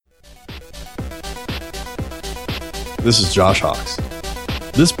This is Josh Hawks.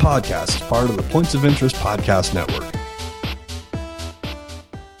 This podcast is part of the Points of Interest Podcast Network.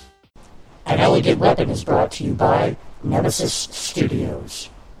 An Elegant Weapon is brought to you by Nemesis Studios.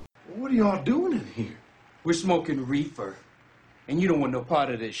 What are y'all doing in here? We're smoking reefer, and you don't want no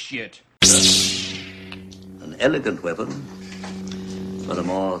part of this shit. An elegant weapon for a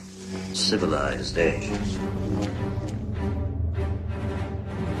more civilized age.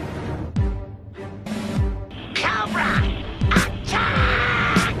 Cobra! Attack!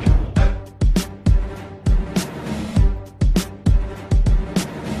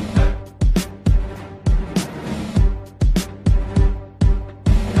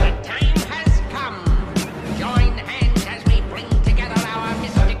 The time has come. Join hands as we bring together our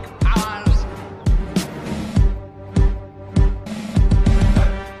mystic powers.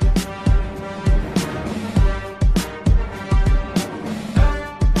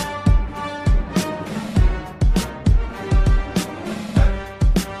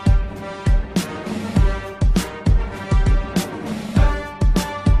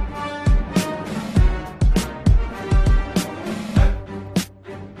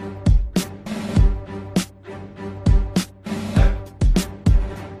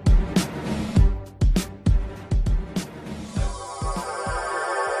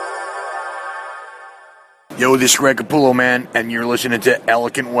 Yo, this is Greg Capullo, man, and you're listening to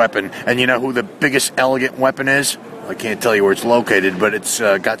Elegant Weapon. And you know who the biggest elegant weapon is? I can't tell you where it's located, but it's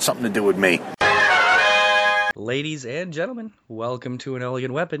got something to do with me. Ladies and gentlemen, welcome to An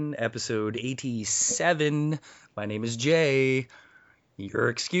Elegant Weapon, episode 87. My name is Jay. You're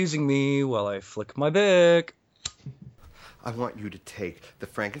excusing me while I flick my bick. I want you to take the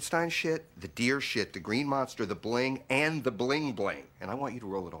Frankenstein shit, the deer shit, the green monster, the bling, and the bling bling. And I want you to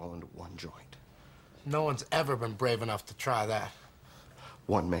roll it all into one joint. No one's ever been brave enough to try that.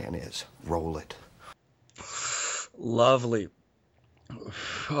 One man is. Roll it. Lovely.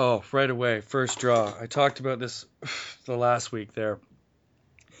 Oh, right away, first draw. I talked about this the last week there.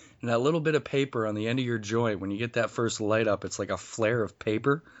 And that little bit of paper on the end of your joint, when you get that first light up, it's like a flare of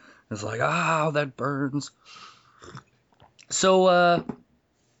paper. It's like, that burns. So,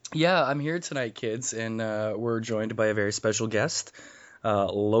 yeah, I'm here tonight, kids, and we're joined by a very special guest.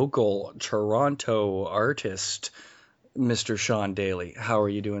 Local Toronto artist, Mr. Sean Daly. How are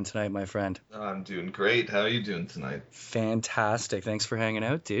you doing tonight, my friend? I'm doing great. How are you doing tonight? Fantastic. Thanks for hanging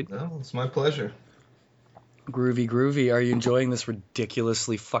out, dude. No, it's my pleasure. Groovy, groovy. Are you enjoying this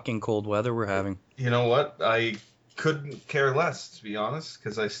ridiculously fucking cold weather we're having? You know what? I couldn't care less, to be honest,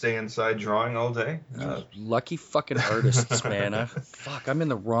 because I stay inside drawing all day. Lucky fucking artists, man. Fuck, I'm in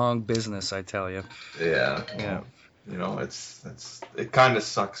the wrong business, I tell you. Yeah. You know, it kind of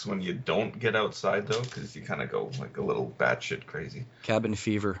sucks when you don't get outside, though, because you kind of go like a little batshit crazy. Cabin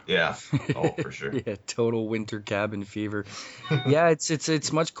fever. Yeah. Oh, for sure. Yeah, total winter cabin fever. Yeah,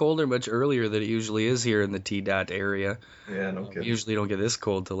 it's much colder, much earlier than it usually is here in the T-Dot area. Yeah, no kidding. Usually don't get this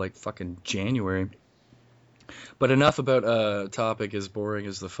cold till like fucking January. But enough about a topic as boring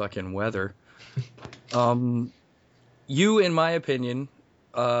as the fucking weather. You, in my opinion,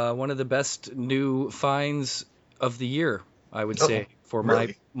 one of the best new finds of the year, I would say, for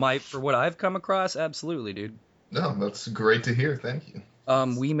really? my for what I've come across. Absolutely, dude. No, that's great to hear. Thank you.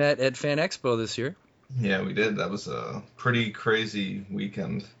 We met at Fan Expo this year. Yeah, we did. That was a pretty crazy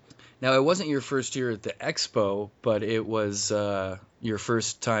weekend. Now, it wasn't your first year at the expo, but it was your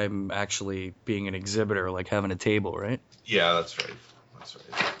first time actually being an exhibitor, like having a table, right? Yeah, that's right.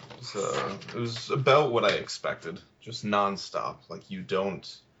 It was about what I expected, just nonstop. Like you don't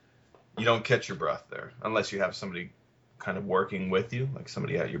catch your breath there unless you have somebody kind of working with you, like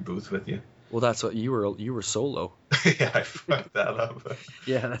somebody at your booth with you. Well, that's what you were solo. Yeah, I fucked that up.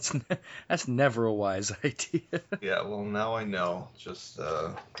 Yeah, that's never a wise idea. Yeah, well, now I know. Just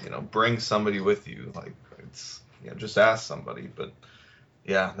bring somebody with you. Like just ask somebody. But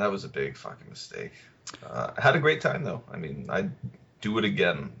yeah, that was a big fucking mistake. I had a great time though. I mean, I'd do it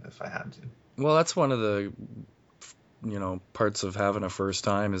again if I had to. Well, that's one of the parts of having a first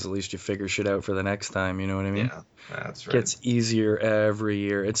time is at least you figure shit out for the next time, you know what I mean? Yeah, that's right. Gets easier every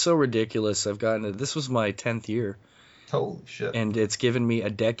year. It's so ridiculous. This was my 10th year. Holy shit. And it's given me a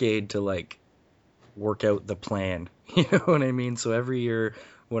decade to like work out the plan. You know what I mean? So every year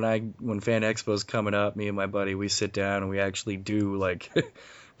when Fan Expo's coming up, me and my buddy, we sit down and we actually do like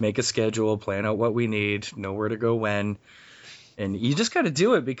make a schedule, plan out what we need, know where to go when. And you just got to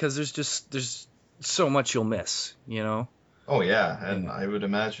do it because there's so much you'll miss, you know? Oh, yeah, and I would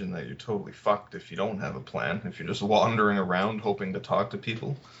imagine that you're totally fucked if you don't have a plan, if you're just wandering around hoping to talk to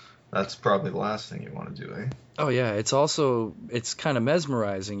people. That's probably the last thing you want to do, eh? Oh yeah, it's kind of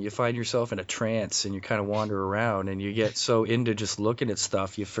mesmerizing. You find yourself in a trance and you kind of wander around and you get so into just looking at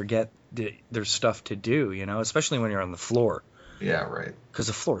stuff, you forget there's stuff to do, especially when you're on the floor. Yeah, right. Because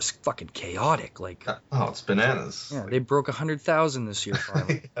the floor is fucking chaotic. Like, oh, it's bananas. Yeah, they broke 100,000 this year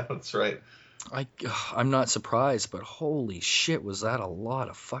finally. Yeah, that's right. I'm not surprised, but holy shit, was that a lot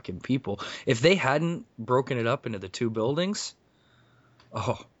of fucking people. If they hadn't broken it up into the two buildings,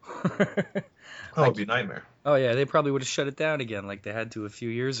 it'd be a nightmare. Oh yeah, they probably would have shut it down again like they had to a few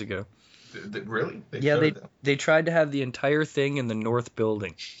years ago. Really? They tried to have the entire thing in the north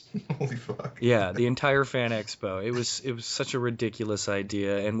building. Holy fuck. Yeah, the entire Fan Expo. It was such a ridiculous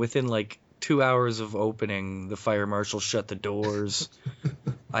idea, and within like 2 hours of opening, the fire marshal shut the doors.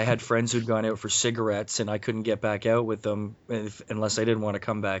 I had friends who'd gone out for cigarettes, and I couldn't get back out with them unless I didn't want to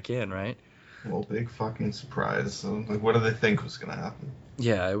come back in, right? Well, big fucking surprise. So, like, what did they think was going to happen?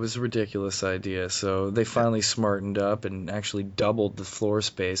 Yeah, it was a ridiculous idea. So they finally smartened up and actually doubled the floor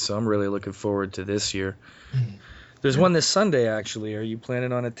space. So I'm really looking forward to this year. There's one this Sunday, actually. Are you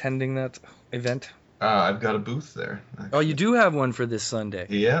planning on attending that event? I've got a booth there. Actually. Oh, you do have one for this Sunday?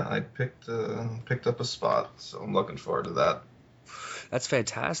 Yeah, I picked up a spot, so I'm looking forward to that. That's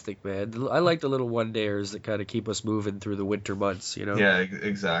fantastic, man. I like the little one-dayers that kind of keep us moving through the winter months, Yeah,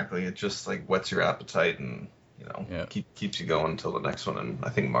 exactly. It just like whets your appetite and keeps you going until the next one. And I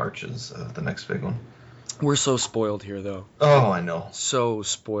think March is the next big one. We're so spoiled here, though. Oh, I know. So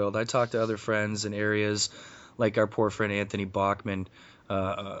spoiled. I talk to other friends in areas like our poor friend Anthony Bachman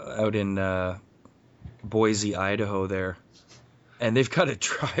out in Boise, Idaho there. And they've got to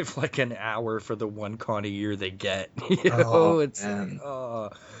drive like an hour for the one con a year they get.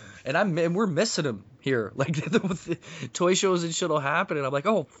 And we're missing them here. Like the toy shows and shit'll happen, and I'm like,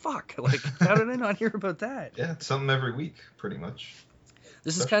 oh fuck! Like, how did I not hear about that? Yeah, it's something every week, pretty much.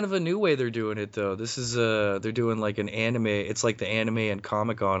 This is kind of a new way they're doing it, though. This is they're doing like an anime. It's like the anime and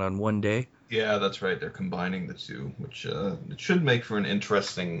Comic-Con on one day. Yeah, that's right. They're combining the two, which it should make for an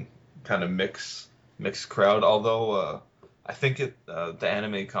interesting kind of mixed crowd. Although I think the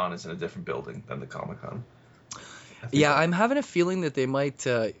Anime Con is in a different building than the Comic Con. Yeah, I'm having a feeling that they might.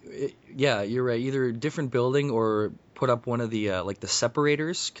 Yeah, you're right. Either a different building or put up one of the like the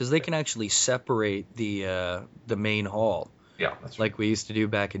separators, because they can actually separate the main hall. Yeah, that's right. Like we used to do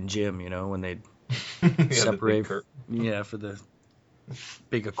back in gym, when they'd separate. For the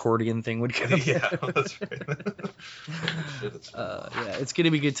big accordion thing would come. Yeah, that's right. Yeah, it's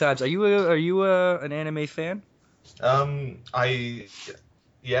gonna be good times. Are you an anime fan?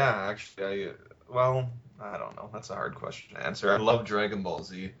 I don't know. That's a hard question to answer. I love Dragon Ball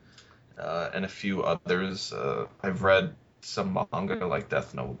Z and a few others. I've read some manga like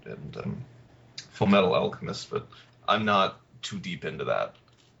Death Note and Full Metal Alchemist, but I'm not too deep into that.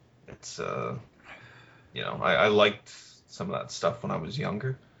 It's I liked some of that stuff when I was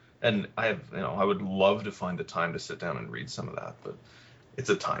younger, and I would love to find the time to sit down and read some of that, but it's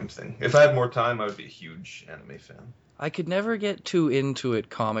a time thing. If I had more time, I would be a huge anime fan. I could never get too into it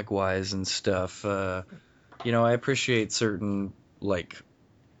comic-wise and stuff. I appreciate certain, like,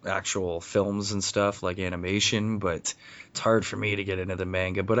 actual films and stuff, like animation, but it's hard for me to get into the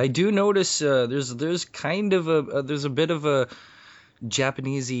manga. But I do notice there's kind of there's a bit of a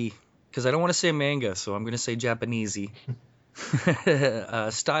Japanesey, because I don't want to say manga, so I'm going to say Japanesey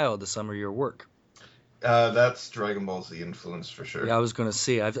style to some of your work. That's Dragon Ball Z influence for sure. Yeah, I was gonna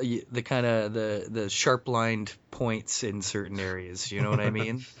say the kind of the sharp lined points in certain areas. You know what I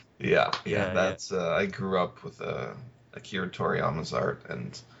mean? Yeah. That's I grew up with Akira Toriyama's art,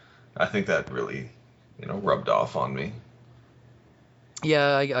 and I think that really, rubbed off on me.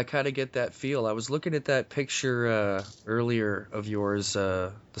 Yeah, I kind of get that feel. I was looking at that picture earlier of yours,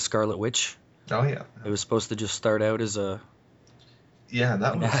 the Scarlet Witch. Oh yeah. It was supposed to just start out as a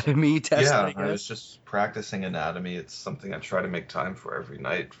that anatomy test. Yeah, I was just practicing anatomy. It's something I try to make time for every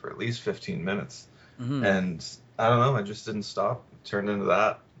night for at least 15 minutes. Mm-hmm. And I don't know, I just didn't stop. It turned into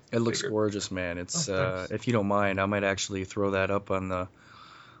that. It looks gorgeous, man. It's if you don't mind, I might actually throw that up on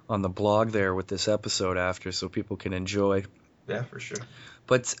the blog there with this episode after, so people can enjoy. Yeah, for sure.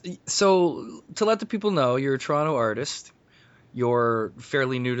 But so to let the people know, you're a Toronto artist. You're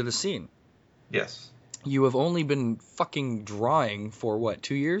fairly new to the scene. Yes. You have only been fucking drawing for what,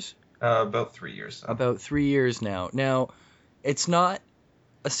 2 years? About 3 years now. About 3 years now. Now, it's not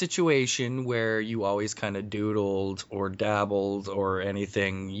a situation where you always kind of doodled or dabbled or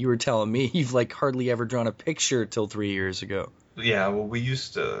anything. You were telling me you've like hardly ever drawn a picture till 3 years ago. Yeah, well, we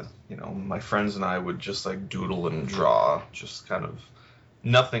used to, my friends and I would just like doodle and draw, just kind of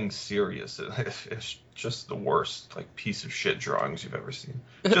nothing serious. It's just the worst, like, piece of shit drawings you've ever seen.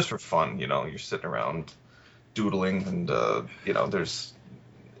 Just for fun, you know. You're sitting around doodling, and you know,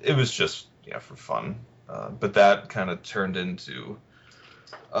 it was just, yeah, for fun. But that kind of turned into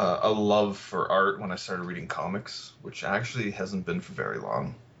a love for art when I started reading comics, which actually hasn't been for very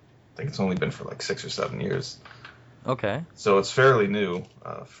long. I think it's only been for like 6 or 7 years. Okay. So it's fairly new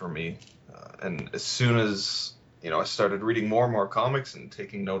for me. And as soon as, you know, I started reading more and more comics and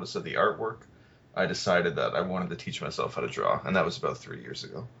taking notice of the artwork, I decided that I wanted to teach myself how to draw, and that was about 3 years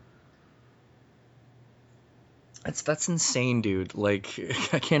ago. That's insane, dude. Like,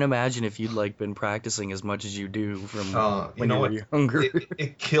 I can't imagine if you'd like been practicing as much as you do from when you were younger.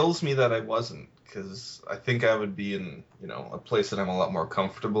 It kills me that I wasn't, because I think I would be in, you know, a place that I'm a lot more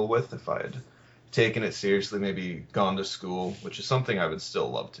comfortable with if I had taken it seriously, maybe gone to school, which is something I would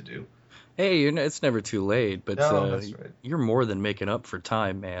still love to do. Hey, it's never too late, but No, that's right. you're more than making up for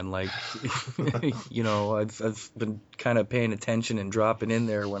time, man. Like, you know, I've been kind of paying attention and dropping in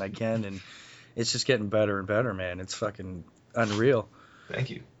there when I can, and it's just getting better and better, man. It's fucking unreal. Thank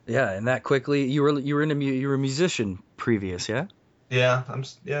you. Yeah, and that quickly, you were a musician previous, yeah? Yeah,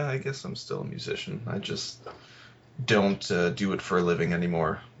 I guess I'm still a musician. I just don't do it for a living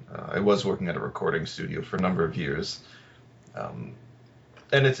anymore. I was working at a recording studio for a number of years.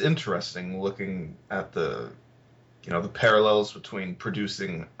 And it's interesting looking at the parallels between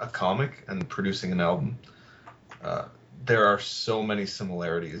producing a comic and producing an album. There are so many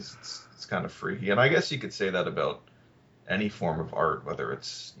similarities. It's kind of freaky. And I guess you could say that about any form of art, whether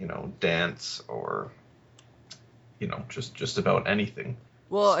it's, you know, dance or, you know, just about anything.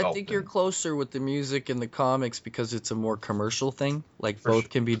 Well, I Sculpting. think you're closer with the music and the comics because it's a more commercial thing. Like, For both sure.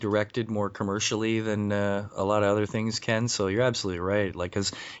 can be directed more commercially than a lot of other things can. So you're absolutely right. Like,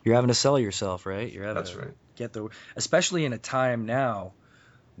 because you're having to sell yourself, right? You're having That's to right. especially in a time now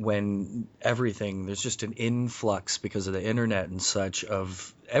when there's just an influx because of the internet and such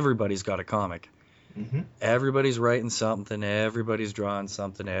of everybody's got a comic. Mm-hmm. Everybody's writing something, everybody's drawing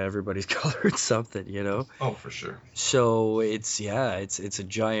something, everybody's coloring something, you know? Oh, for sure. So it's a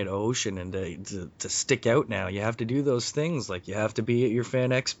giant ocean, and to stick out now, you have to do those things. Like, you have to be at your fan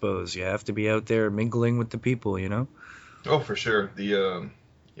expos, you have to be out there mingling with the people, you know? Oh, for sure. The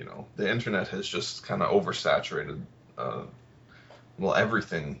internet has just kind of oversaturated,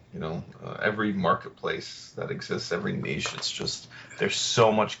 everything, you know, every marketplace that exists, every niche. It's just, there's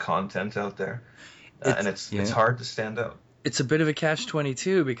so much content out there, and it's hard to stand out. It's a bit of a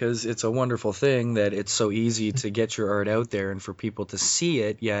catch-22 because it's a wonderful thing that it's so easy to get your art out there and for people to see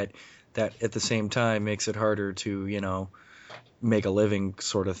it, yet that at the same time makes it harder to, you know, make a living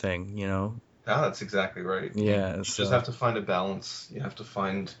sort of thing, you know? Ah, that's exactly right. Yeah. You just have to find a balance. You have to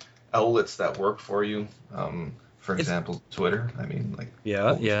find outlets that work for you. For example, Twitter. I mean, like.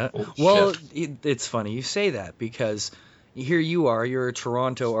 Yeah. Well, Well, it's funny you say that because here you are, you're a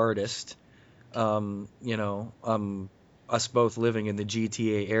Toronto artist, you know, us both living in the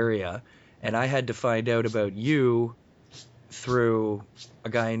GTA area, and I had to find out about you through a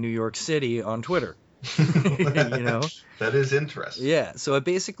guy in New York City on Twitter. You know? That is interesting. Yeah, so it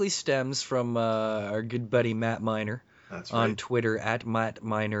basically stems from our good buddy Matt Miner. That's on right. Twitter at Matt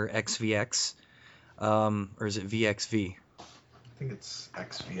Miner XVX. Or is it VXV? I think it's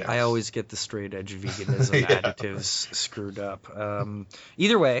XVX. I always get the straight edge veganism Yeah. additives screwed up.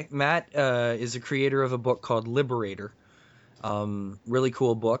 Either way, Matt is a creator of a book called Liberator. Really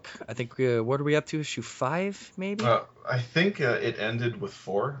cool book. I think, what are we up to? Issue 5, maybe? I think it ended with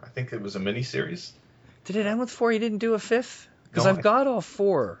 4. I think it was a mini-series. Did it end with 4? You didn't do a 5th? Because No, I've got all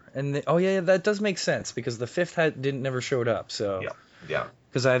 4. And that does make sense because the 5th never showed up. So Yeah.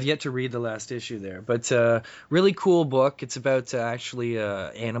 because I have yet to read the last issue there. But really cool book. It's about actually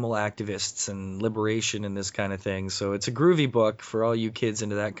animal activists and liberation and this kind of thing. So it's a groovy book for all you kids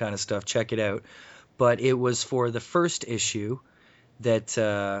into that kind of stuff. Check it out. But it was for the first issue that,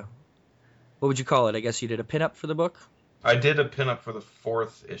 what would you call it? I guess you did a pinup for the book? I did a pinup for the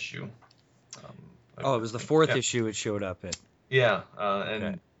 4th issue. It was the 4th issue it showed up in. Yeah,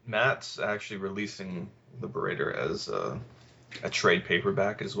 and Matt's actually releasing Liberator as a trade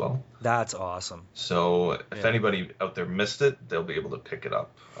paperback as well. That's awesome. So if anybody out there missed it, they'll be able to pick it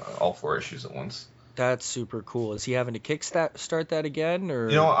up, all 4 issues at once. That's super cool. Is he having to start that again, or?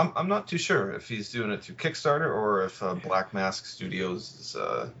 You know, I'm not too sure if he's doing it through Kickstarter or if Black Mask Studios is,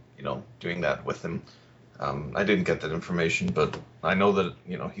 doing that with him. I didn't get that information, but I know that,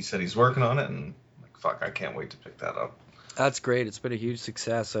 he said he's working on it, and fuck, I can't wait to pick that up. That's great. It's been a huge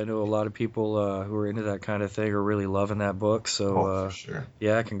success. I know a lot of people who are into that kind of thing are really loving that book. So, for sure.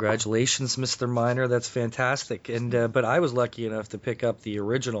 Yeah, congratulations, Mr. Miner. That's fantastic. And but I was lucky enough to pick up the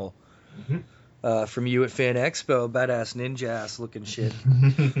original from you at Fan Expo, badass ninja ass looking shit.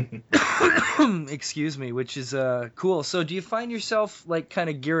 Excuse me, which is cool. So, do you find yourself like kind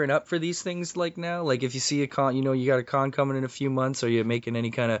of gearing up for these things like now? Like if you see a con, you got a con coming in a few months, are you making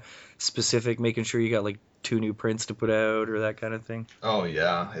any kind of specific, making sure you got like 2 new prints to put out or that kind of thing? Oh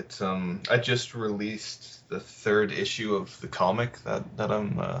yeah, it's I just released the 3rd issue of the comic that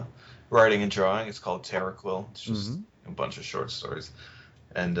I'm writing and drawing. It's called Terror Quill. It's just a bunch of short stories,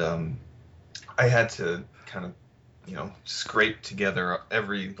 and I had to kind of scrape together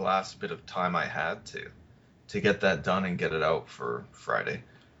every last bit of time I had to get that done and get it out for Friday.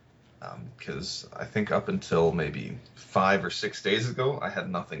 Because I think up until maybe 5 or 6 days ago, I had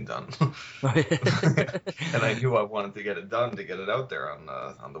nothing done, and I knew I wanted to get it done to get it out there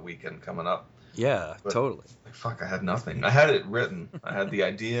on the weekend coming up. Yeah, But, totally. like, fuck, I had nothing. I had it written. I had the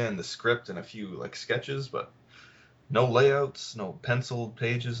idea and the script and a few like sketches, but no layouts, no penciled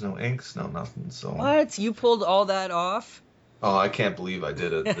pages, no inks, no nothing. So What? You pulled all that off? oh, I can't believe I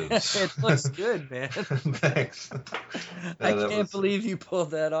did it. It looks good, man. Thanks. I that can't was- believe you pulled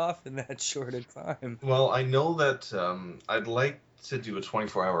that off in that short a time. Well, I know that I'd like to do a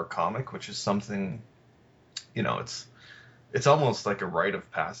 24-hour comic, which is something, it's almost like a rite of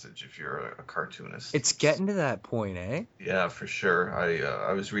passage if you're a cartoonist. It's getting to that point, eh? Yeah, for sure.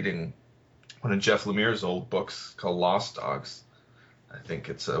 I was reading one of Jeff Lemire's old books called Lost Dogs. I think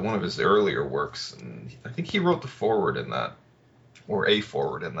it's one of his earlier works, and I think he wrote the foreword in that, or a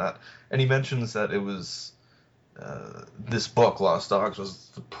foreword in that, and he mentions that it was this book, Lost Dogs, was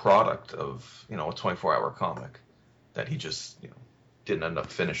the product of a 24-hour comic that he just didn't end up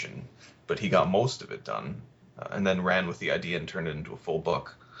finishing, but he got most of it done, and then ran with the idea and turned it into a full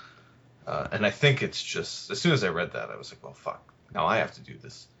book. And I think it's just, as soon as I read that, I was like, well, fuck, now I have to do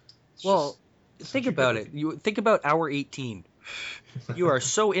this. It's Well, just think such a about good- it. You think about hour 18. You are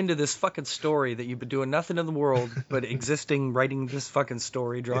so into this fucking story that you've been doing nothing in the world but existing, writing this fucking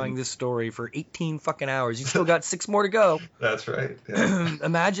story, drawing this story for 18 fucking hours. You still got 6 more to go. That's right. Yeah.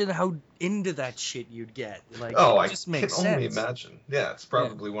 Imagine how into that shit you'd get. Like, Oh, it I just can makes only sense. imagine. Yeah, it's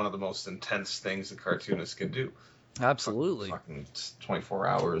probably one of the most intense things a cartoonist can do. Absolutely. Fucking 24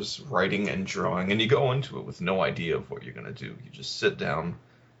 hours writing and drawing, and you go into it with no idea of what you're gonna do. You just sit down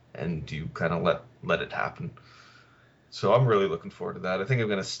and you kind of let it happen. So I'm really looking forward to that. I think I'm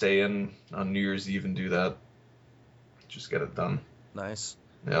gonna stay in on New Year's Eve and do that. Just get it done. Nice.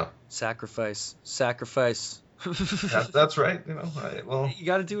 Yeah, Sacrifice. that's right. Well, You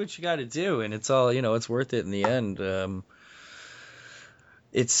got to do what you got to do, and it's all, it's worth it in the end. What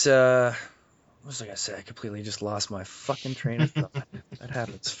was I gonna say? I completely just lost my fucking train of thought. That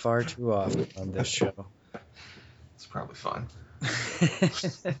happens far too often on this show. it's probably fine.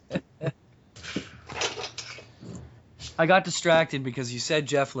 I got distracted because you said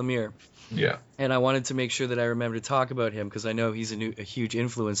Jeff Lemire, Yeah. and I wanted to make sure that I remember to talk about him because I know he's a huge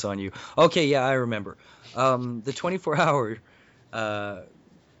influence on you. Okay, yeah, I remember. The 24-hour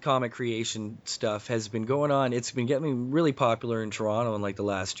comic creation stuff has been going on. It's been getting really popular in Toronto in like the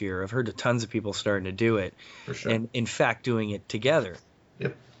last year. I've heard of tons of people starting to do it, For sure. and in fact doing it together.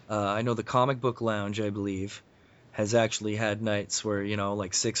 Yep. I know the Comic Book Lounge, I believe, has actually had nights where,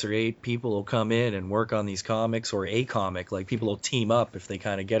 like 6 or 8 people will come in and work on these comics, or a comic. Like people will team up if they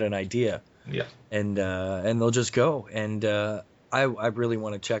kind of get an idea, Yeah. and they'll just go. And I really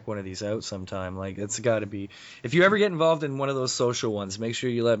want to check one of these out sometime. Like, it's got to be, if you ever get involved in one of those social ones, make sure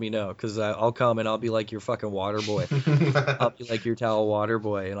you let me know, because I'll come and I'll be like your fucking water boy. I'll be like your towel water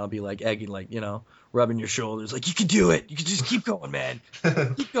boy, and I'll be like egging, like, rubbing your shoulders, like, you can do it. You can just keep going, man.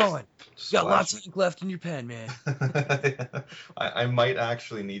 Keep going. You got lots of ink left in your pen, man. I might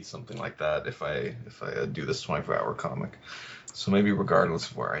actually need something like that if I do this 24-hour comic. So maybe regardless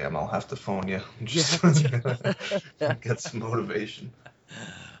of where I am, I'll have to phone you and just get some motivation.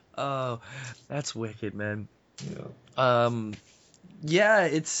 Oh, that's wicked, man. Yeah. Yeah,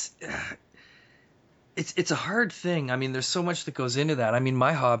 it's a hard thing. I mean, there's so much that goes into that. I mean,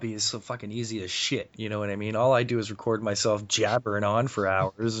 my hobby is so fucking easy as shit. You know what I mean? All I do is record myself jabbering on for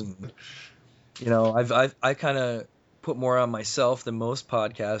hours, and I kind of put more on myself than most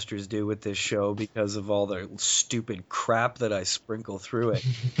podcasters do with this show because of all the stupid crap that I sprinkle through it.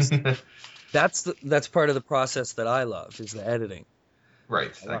 That's part of the process that I love, is the editing.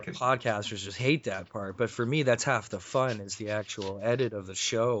 Right. A lot of podcasters just hate that part, but for me, that's half the fun is the actual edit of the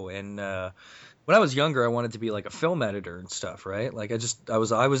show. And when I was younger, I wanted to be like a film editor and stuff, right? Like I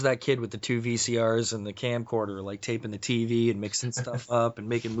was that kid with the 2 VCRs and the camcorder, like taping the TV and mixing stuff up and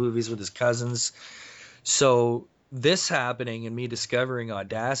making movies with his cousins. So this happening and me discovering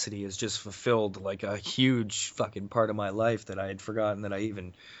Audacity has just fulfilled like a huge fucking part of my life that I had forgotten that I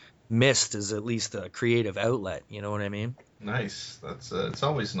even missed as at least a creative outlet. You know what I mean? Nice. That's it's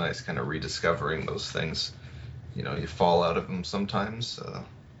always nice kind of rediscovering those things. You know, you fall out of them sometimes,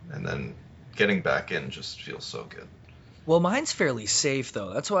 and then getting back in just feels so good. Well, mine's fairly safe,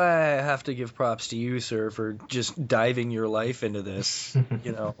 though. That's why I have to give props to you, sir, for just diving your life into this.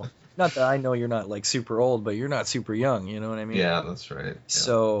 You know, not that I know you're not like super old, but you're not super young. You know what I mean? Yeah, that's right. Yeah.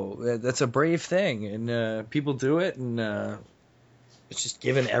 So that's a brave thing, and people do it, and it's just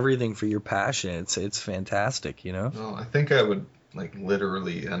giving everything for your passion. It's fantastic, you know? Well, I think I would like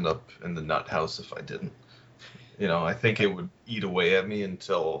literally end up in the nut house if I didn't. You know, I think it would eat away at me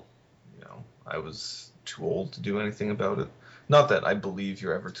until, you know, I was too old to do anything about it. Not that I believe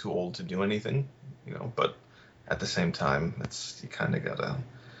you're ever too old to do anything, you know, but at the same time, you kind of gotta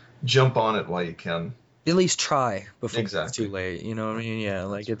jump on it while you can. At least try before Exactly. it's too late. You know what I mean? Yeah,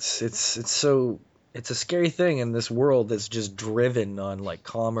 like it's so. It's a scary thing in this world that's just driven on like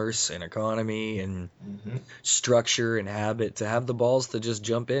commerce and economy and structure and habit to have the balls to just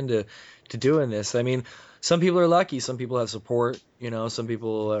jump into doing this. I mean, some people are lucky. Some people have support. You know, some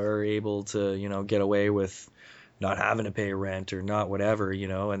people are able to, you know, get away with not having to pay rent or not whatever, you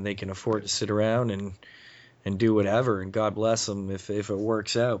know, and they can afford to sit around and do whatever. And God bless them if it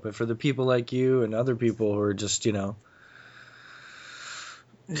works out. But for the people like you and other people who are just, you know,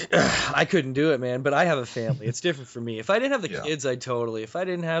 I couldn't do it, man, but I have a family. It's different for me. If I didn't have the kids, I'd totally. If I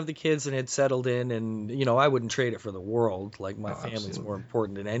didn't have the kids and had settled in and, you know, I wouldn't trade it for the world. Like, my family's absolutely. more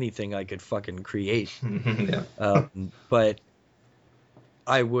important than anything I could fucking create. Yeah. But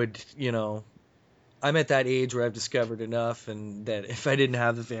I would, you know, I'm at that age where I've discovered enough and that if I didn't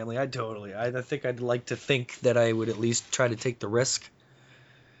have the family, I think I'd like to think that I would at least try to take the risk.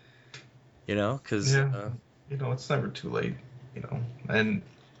 You know, because... Yeah. You know, it's never too late, you know, and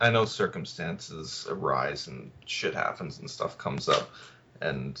I know circumstances arise and shit happens and stuff comes up,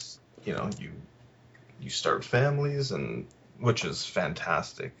 and you know you start families, and which is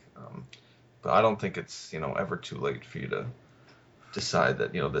fantastic, but I don't think it's, you know, ever too late for you to decide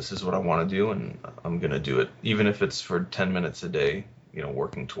that, you know, this is what I want to do and I'm gonna do it, even if it's for 10 minutes a day, you know,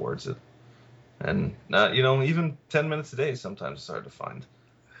 working towards it. And you know, even 10 minutes a day sometimes it's hard to find.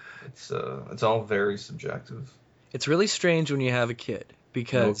 It's all very subjective. It's really strange when you have a kid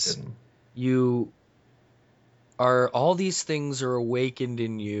because No kidding. you are, all these things are awakened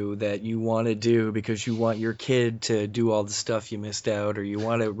in you that you want to do because you want your kid to do all the stuff you missed out, or you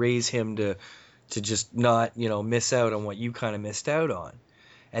want to raise him to just not, you know, miss out on what you kind of missed out on.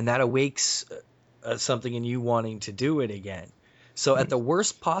 And that awakes something in you wanting to do it again. So at the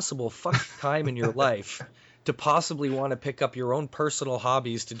worst possible fucking time in your life to possibly want to pick up your own personal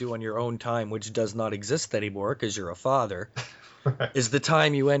hobbies to do on your own time, which does not exist anymore because you're a father, right, is the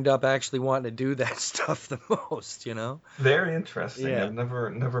time you end up actually wanting to do that stuff the most, you know? Very interesting. Yeah. I've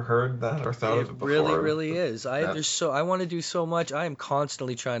never heard that or thought of it before. It really is. I want to do so much. I am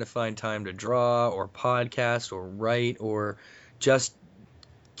constantly trying to find time to draw or podcast or write or just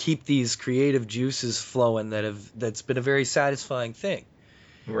keep these creative juices flowing that's been a very satisfying thing.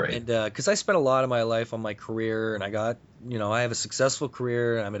 Right. And because I spent a lot of my life on my career, and I got, you know, I have a successful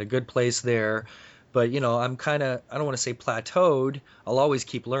career, and I'm at a good place there. But, you know, I'm kind of, I don't want to say plateaued. I'll always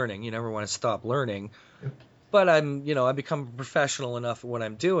keep learning. You never want to stop learning. Yep. But I'm, you know, I've become professional enough at what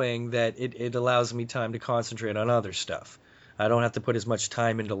I'm doing that it allows me time to concentrate on other stuff. I don't have to put as much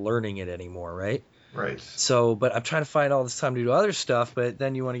time into learning it anymore, right? Right. So, but I'm trying to find all this time to do other stuff, but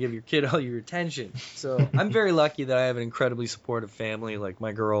then you want to give your kid all your attention. So I'm very lucky that I have an incredibly supportive family. Like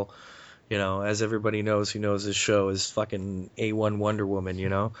my girl, you know, as everybody knows who knows this show, is fucking A1 Wonder Woman, you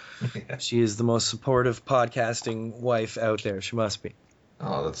know? Yeah. She is the most supportive podcasting wife out there. She must be.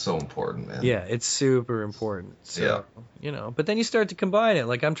 Oh, that's so important, man. Yeah, it's super important. So, yeah. You know, but then you start to combine it.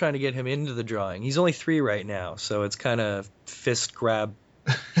 Like I'm trying to get him into the drawing. He's only 3 right now, so it's kind of fist grab,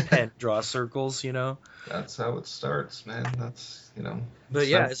 pen, draw circles, you know? That's how it starts, man. That's, you know. But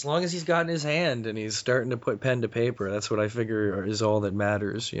yeah, as long as he's got in his hand and he's starting to put pen to paper, that's what I figure is all that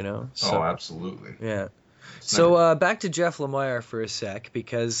matters, you know? So, oh, absolutely. Yeah. So back to Jeff Lemire for a sec,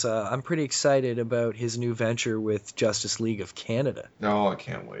 because I'm pretty excited about his new venture with Justice League of Canada. No, I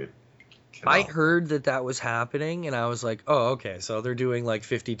can't wait. I heard that was happening, and I was like, oh, okay, so they're doing like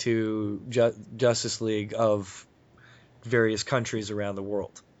 52 Justice League of various countries around the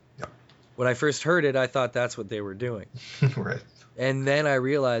world. Yeah. When I first heard it, I thought that's what they were doing. Right. And then I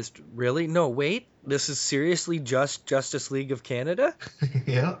realized, really? No, wait, this is seriously just Justice League of Canada?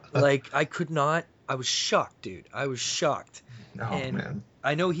 Yeah. Like, I was shocked, dude. I was shocked. Oh, man.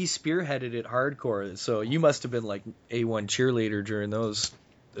 I know he spearheaded it hardcore, so you must have been like A1 cheerleader during those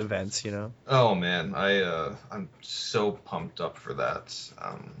events, you know? Oh man, I'm so pumped up for that.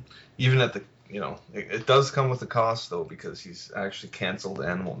 Even at the, it does come with a cost though, because he's actually canceled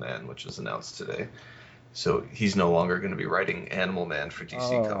Animal Man, which was announced today. So he's no longer going to be writing Animal Man for DC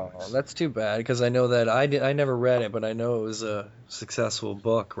Comics. Oh, that's too bad, because I know that I never read it, but I know it was a successful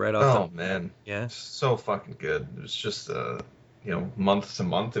book right off. Oh man, yeah, so fucking good. It was just month to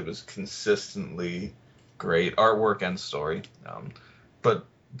month, it was consistently great artwork and story. But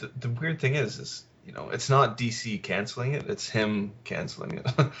the weird thing is it's not DC canceling it; it's him canceling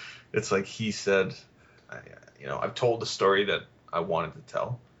it. It's like he said, I've told the story that I wanted to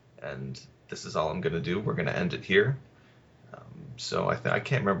tell, and this is all I'm going to do. We're going to end it here. So I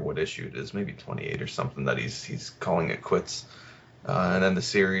can't remember what issue it is, maybe 28 or something, that he's calling it quits. And then the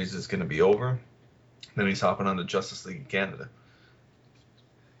series is going to be over. Then he's hopping on the Justice League of Canada.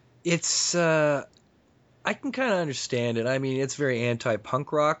 It's I can kind of understand it. I mean, it's very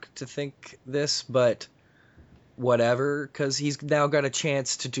anti-punk rock to think this, but whatever, because he's now got a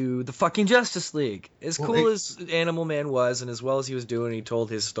chance to do the fucking Justice League. As cool as Animal Man was, and as well as he was doing, he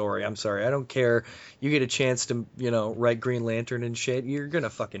told his story. I'm sorry, I don't care. You get a chance to, write Green Lantern and shit, you're gonna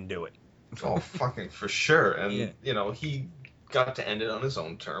fucking do it. Oh, fucking for sure. And, he got to end it on his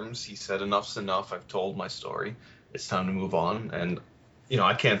own terms. He said, enough's enough. I've told my story. It's time to move on. And,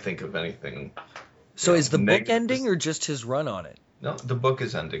 I can't think of anything. So is the book ending or just his run on it? No, the book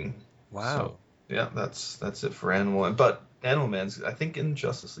is ending. Wow. So, yeah, that's it for Animal Man. But Animal Man's, I think, in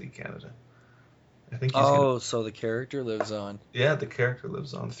Justice League Canada. I think he's so the character lives on. Yeah, the character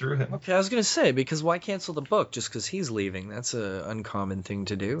lives on through him. Okay, I was going to say, because why cancel the book just because he's leaving? That's an uncommon thing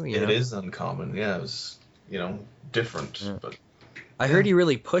to do. It is uncommon. Yeah, it was, different. Yeah. But I heard he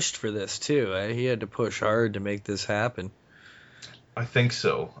really pushed for this, too. He had to push hard to make this happen. I think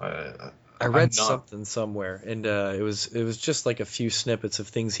so. I read something somewhere, and it was just like a few snippets of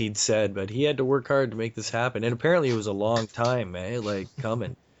things he'd said, but he had to work hard to make this happen, and apparently it was a long time,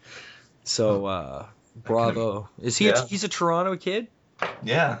 coming. So, bravo. Is he? Yeah. He's a Toronto kid?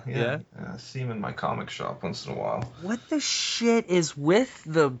 Yeah. I see him in my comic shop once in a while. What the shit is with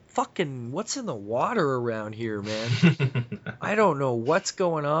the fucking what's in the water around here, man? I don't know what's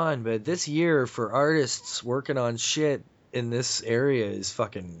going on, but this year for artists working on shit in this area is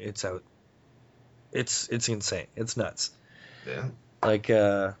fucking, it's out. It's insane. It's nuts. Yeah. Like,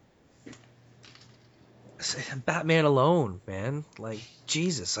 Batman alone, man. Like,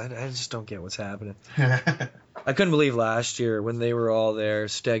 Jesus, I just don't get what's happening. I couldn't believe last year when they were all there.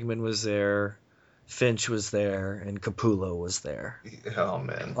 Stegman was there, Finch was there, and Capullo was there. Oh,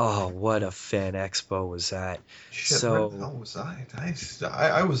 man. Oh, what a fan expo was that. Shit, where the hell was I?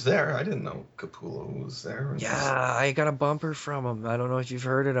 I was there. I didn't know Capullo was there. Yeah, I got a bumper from him. I don't know if you've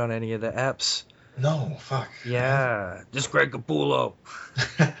heard it on any of the EPs. No, fuck. Yeah, just Greg Capullo.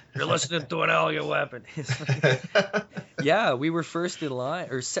 You're listening to an elegant weapon. Yeah, we were first in line,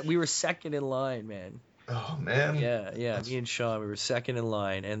 or we were second in line, man. Oh, man. Yeah. Me and Sean, we were second in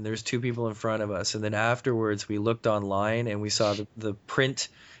line, and there's two people in front of us. And then afterwards, we looked online, and we saw the print,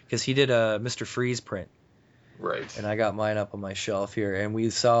 because he did a Mr. Freeze print. Right. And I got mine up on my shelf here, and we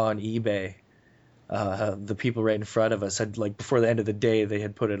saw on eBay, the people right in front of us had, like, before the end of the day, they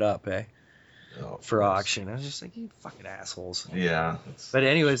had put it up, for auction. I was just like, you fucking assholes. Yeah. But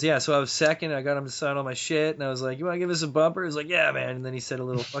anyways, yeah, so I was second. I got him to sign all my shit, and I was like, you want to give us a bumper? He was like, yeah, man. And then he said a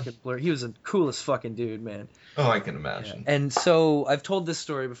little fucking blur. He was the coolest fucking dude, man. Oh, I can imagine. Yeah. And so I've told this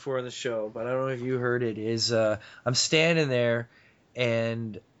story before on the show, but I don't know if you heard it, is I'm standing there,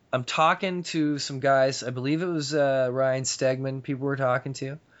 and I'm talking to some guys. I believe it was Ryan Stegman people were talking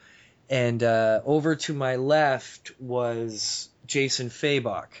to. And over to my left was Jason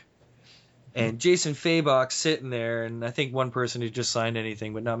Fabok. And Jason Fabok's sitting there, and I think one person had just signed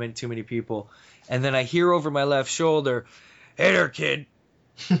anything, but not too many people. And then I hear over my left shoulder, "Hey there, kid."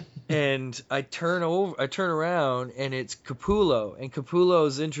 And I turn around, and it's Capullo. And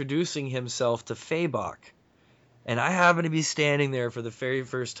Capullo's introducing himself to Fabok. And I happen to be standing there for the very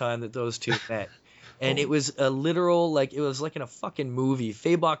first time that those two met. And it was a literal, like, it was like in a fucking movie.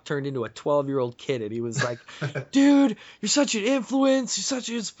 Fabok turned into a 12-year-old kid, and he was like, dude, you're such an influence, you're such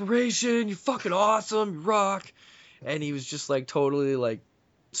an inspiration, you're fucking awesome, you rock. And he was just, like, totally, like,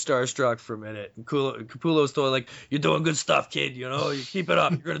 starstruck for a minute. And Capullo's totally like, "You're doing good stuff, kid. You know, you keep it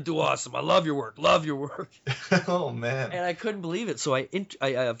up. You're gonna do awesome. I love your work. Love your work." Oh man. And I couldn't believe it, so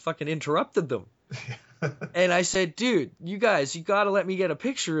I fucking interrupted them. And I said, "Dude, you guys, you gotta let me get a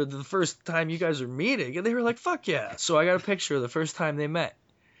picture of the first time you guys are meeting." And they were like, "Fuck yeah!" So I got a picture of the first time they met.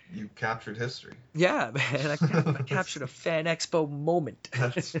 You captured history. Yeah, man, I captured a Fan Expo moment.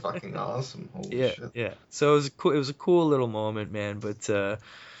 That's fucking awesome. Holy shit. Yeah. So it was a cool little moment, man. But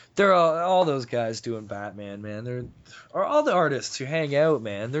they're all those guys doing Batman, man. Are all the artists who hang out,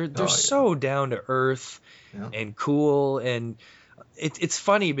 man. They're so down to earth and cool, and it's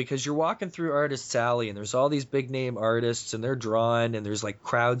funny because you're walking through Artists Alley and there's all these big name artists and they're drawing and there's like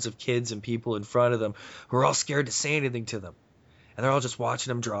crowds of kids and people in front of them who are all scared to say anything to them. And they're all just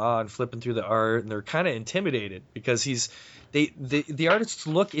watching him draw and flipping through the art, and they're kind of intimidated because the artists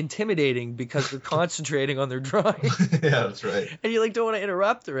look intimidating because they're concentrating on their drawing. Yeah, that's right. And you like don't want to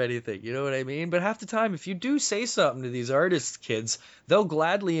interrupt or anything, you know what I mean? But half the time, if you do say something to these artist kids, they'll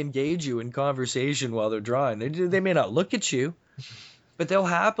gladly engage you in conversation while they're drawing. They may not look at you, but they'll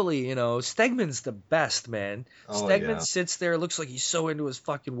happily, you know. Stegman's the best, man. Stegman sits there, looks like he's so into his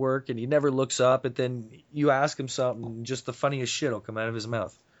fucking work, and he never looks up. And then you ask him something, and just the funniest shit will come out of his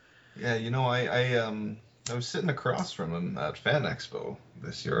mouth. Yeah, you know, I was sitting across from him at Fan Expo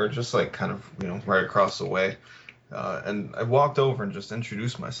this year, just like kind of, you know, right across the way. And I walked over and just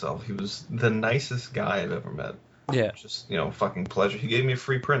introduced myself. He was the nicest guy I've ever met. Yeah. Just, you know, fucking pleasure. He gave me a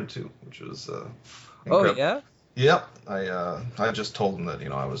free print too, which was oh yeah. Yep. I just told him that, you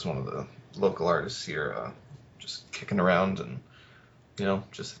know, I was one of the local artists here, just kicking around, and, you know,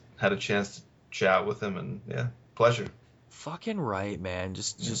 just had a chance to chat with him, and yeah, pleasure. Fucking right, man.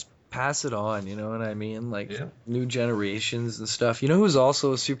 Just pass it on, you know what I mean? Like new generations and stuff. You know who's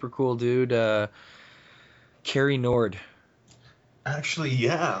also a super cool dude? Kerry Nord. Actually,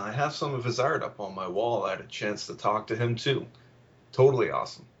 yeah, I have some of his art up on my wall. I had a chance to talk to him too. Totally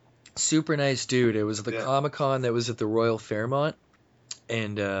awesome. Super nice dude. It was the Comic-Con that was at the Royal Fairmont,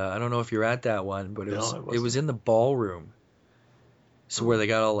 and I don't know if you're at that one, but it was in the ballroom. So where they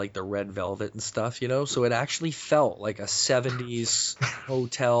got all like the red velvet and stuff, you know? So it actually felt like a 70s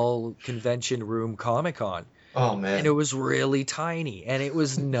hotel convention room Comic-Con. Oh man. And it was really tiny, and it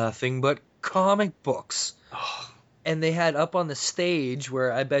was nothing but comic books. And they had up on the stage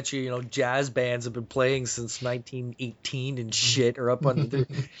where I bet you, you know, jazz bands have been playing since 1918 and shit, or up on the,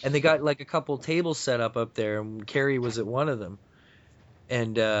 and they got like a couple tables set up there, and Kerry was at one of them.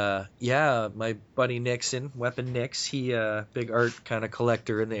 And yeah, my buddy Nixon, Weapon Nix, he big art kind of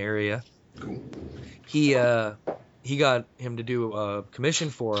collector in the area. Cool. He got him to do a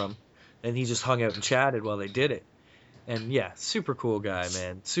commission for him, and he just hung out and chatted while they did it. And yeah, super cool guy,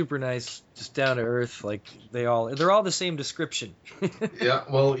 man. Super nice, just down to earth. Like they're all the same description. Yeah,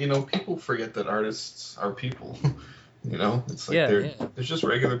 well, you know, people forget that artists are people. You know, it's like they're just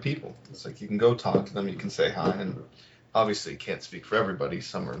regular people. It's like you can go talk to them, you can say hi, and obviously can't speak for everybody.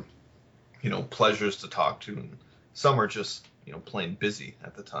 Some are, you know, pleasures to talk to, and some are just, you know, plain busy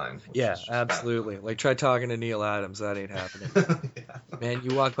at the time. Yeah, absolutely. Like try talking to Neil Adams, that ain't happening. Man,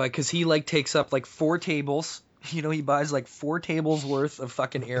 you walk by, because he like takes up like 4 tables. You know, he buys like 4 tables worth of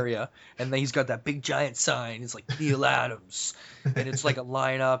fucking area, and then he's got that big giant sign. It's like Neil Adams, and it's like a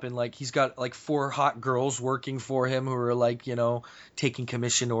lineup, and like he's got like 4 hot girls working for him who are like, you know, taking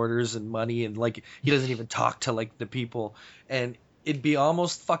commission orders and money, and like he doesn't even talk to like the people, and it'd be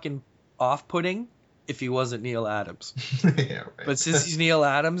almost fucking off-putting if he wasn't Neil Adams. Yeah, right. But since he's Neil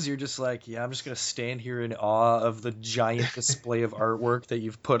Adams, you're just like, yeah, I'm just gonna stand here in awe of the giant display of artwork that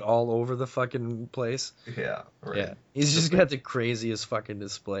you've put all over the fucking place. Yeah, right. Yeah, he's just got the craziest fucking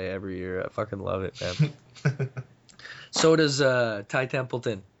display every year. I fucking love it, man. So does Ty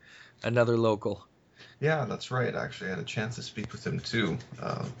Templeton, another local. Yeah, that's right. Actually, I had a chance to speak with him too.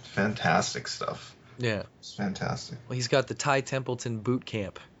 Fantastic stuff. Yeah, it's fantastic. Well, he's got the Ty Templeton boot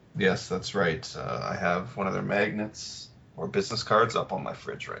camp. Yes, that's right. I have one of their magnets or business cards up on my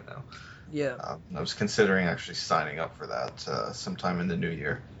fridge right now. Yeah. I was considering actually signing up for that sometime in the new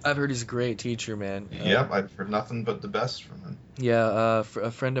year. I've heard he's a great teacher, man. Yep, I've heard nothing but the best from him. Yeah,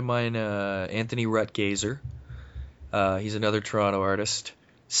 a friend of mine, Anthony Rutgazer. He's another Toronto artist.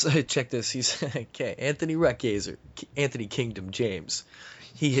 So, check this. He's okay. Anthony Rutgazer, Anthony Kingdom James.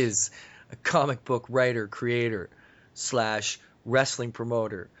 He is a comic book writer, creator, / wrestling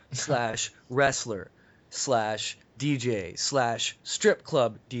promoter, / wrestler, / DJ, / strip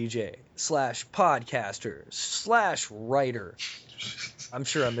club DJ, / podcaster, / writer. I'm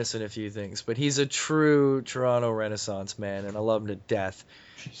sure I'm missing a few things, but he's a true Toronto Renaissance man, and I love him to death.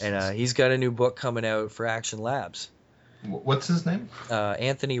 And he's got a new book coming out for Action Labs. What's his name?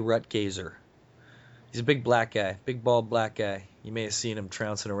 Anthony Rutgazer. He's a big black guy, big bald black guy. You may have seen him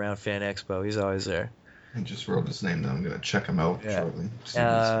trouncing around Fan Expo. He's always there. I just wrote his name down. I'm going to check him out shortly.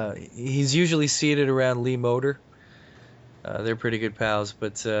 He's usually seated around Lee Motor. They're pretty good pals.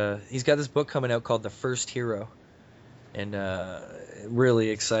 But he's got this book coming out called The First Hero. And really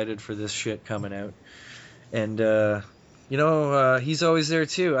excited for this shit coming out. And, he's always there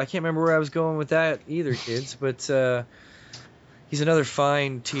too. I can't remember where I was going with that either, kids. But he's another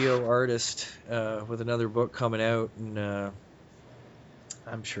fine TO artist with another book coming out. And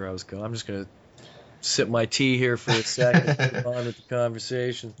I'm sure I'm just going to sip my tea here for a second and move on with the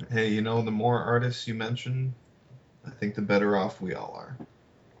conversation. Hey, the more artists you mention, I think the better off we all are.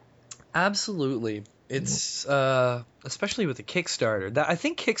 Absolutely. It's especially with the Kickstarter. I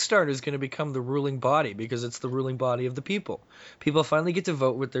think Kickstarter is going to become the ruling body because it's the ruling body of the people. People finally get to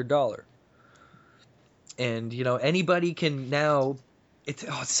vote with their dollar. And, anybody can now... It's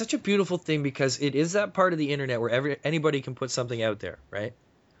such a beautiful thing because it is that part of the internet where anybody can put something out there, right?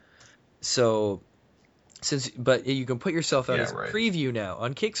 So... But you can put yourself out as a preview now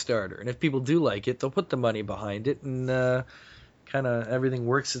on Kickstarter, and if people do like it, they'll put the money behind it, and kind of everything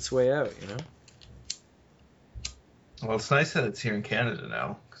works its way out, Well, it's nice that it's here in Canada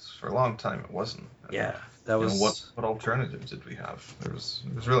now, because for a long time it wasn't. Yeah, that was. What alternatives did we have? There was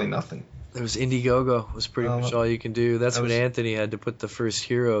really nothing. There was Indiegogo. Was pretty much all you can do. That's what Anthony had to put the first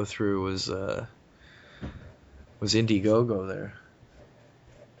hero through. Was Indiegogo there.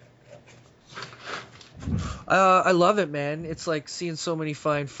 I love it, man. It's like seeing so many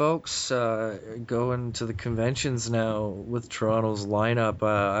fine folks going to the conventions now with Toronto's lineup.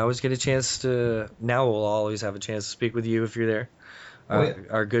 I always get a chance to... Now we'll always have a chance to speak with you if you're there.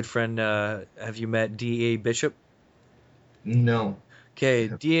 Our good friend, have you met D.A. Bishop? No. Okay,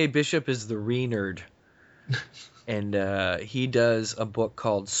 D.A. Bishop is the re-nerd. And he does a book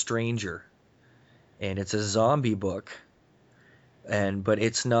called Stranger. And it's a zombie book. But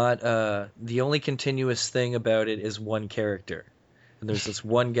it's not the only continuous thing about it is one character, and there's this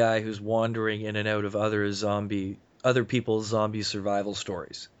one guy who's wandering in and out of other people's zombie survival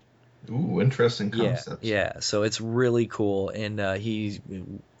stories. Ooh, interesting concept. Yeah. So it's really cool, and he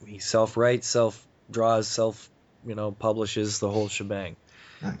self-writes, self-draws, publishes the whole shebang.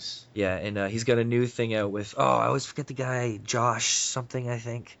 Nice. Yeah, and he's got a new thing out with I always forget the guy, Josh something, I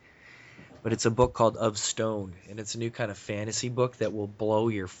think. But it's a book called Of Stone, and it's a new kind of fantasy book that will blow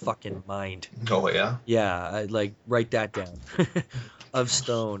your fucking mind. Oh, yeah? Yeah, write that down. Of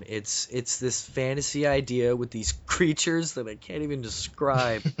Stone. It's this fantasy idea with these creatures that I can't even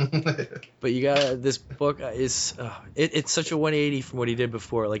describe. But this book is, it's such a 180 from what he did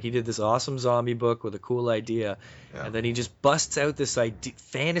before. Like, he did this awesome zombie book with a cool idea, and then he just busts out this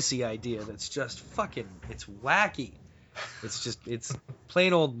fantasy idea that's just fucking, it's wacky. It's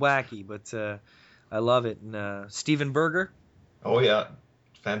plain old wacky, but I love it. And Steven Berger. Oh, yeah.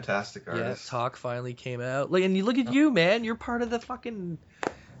 Fantastic artist. Yeah, Talk finally came out. And you look at you, man. You're part of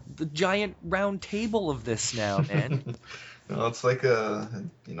the giant round table of this now, man. Well, it's like a,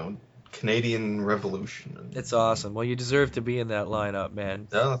 Canadian Revolution. It's awesome. Well, you deserve to be in that lineup, man.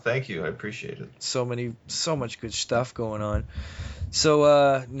 Oh, thank you. I appreciate it. So much good stuff going on.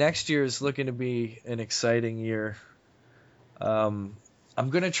 So next year is looking to be an exciting year. I'm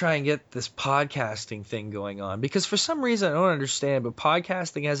going to try and get this podcasting thing going on because for some reason I don't understand, but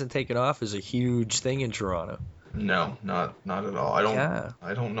podcasting hasn't taken off as a huge thing in Toronto. No, not at all.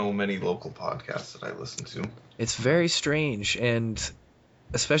 I don't know many local podcasts that I listen to. It's very strange, and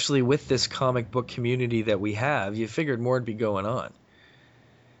especially with this comic book community that we have, you figured more would be going on.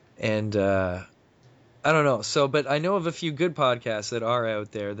 And I don't know. But I know of a few good podcasts that are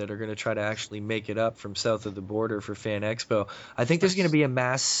out there that are going to try to actually make it up from south of the border for Fan Expo. I think there's going to be a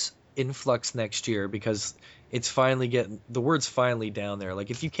mass influx next year because it's the word's finally down there. Like,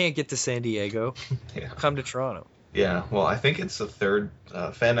 if you can't get to San Diego, come to Toronto. Yeah, well, I think it's the third,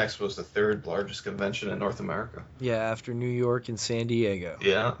 Fan Expo is the third largest convention in North America. Yeah, after New York and San Diego.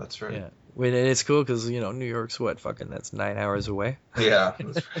 Yeah, that's right. Yeah. And it's cool because, New York's that's 9 hours away. Yeah,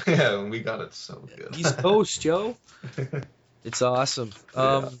 yeah, we got it so good. East Coast, yo. It's awesome.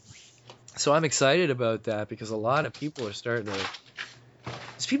 So I'm excited about that because a lot of people are starting to...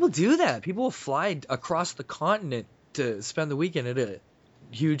 People do that. People will fly across the continent to spend the weekend at a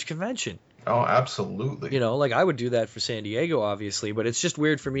huge convention. Oh, absolutely. I would do that for San Diego, obviously, but it's just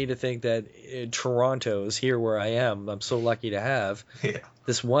weird for me to think that Toronto is here where I am. I'm so lucky to have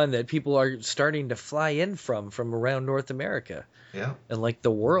this one that people are starting to fly in from around North America. Yeah. And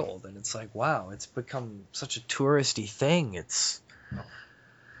the world. And it's like, wow, it's become such a touristy thing.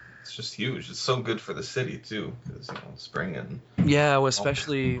 it's just huge. It's so good for the city too, because spring and Yeah, well,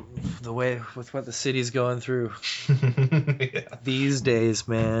 especially the way with what the city's going through these days,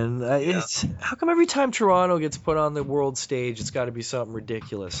 man. It's how come every time Toronto gets put on the world stage, it's got to be something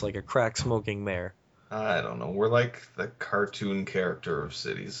ridiculous, like a crack smoking mayor. I don't know. We're like the cartoon character of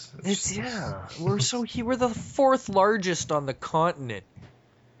cities. We're the fourth largest on the continent,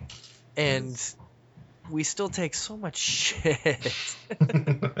 and we still take so much shit.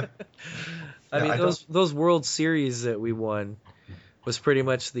 I mean, those World Series that we won was pretty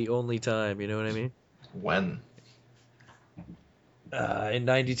much the only time. You know what I mean? When? In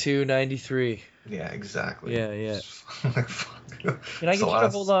 92, 93. Yeah, exactly. Yeah. Fuck. Can I get you to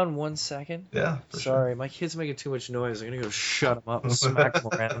hold on 1 second? Yeah, Sorry, my kid's making too much noise. I'm gonna go shut them up and smack them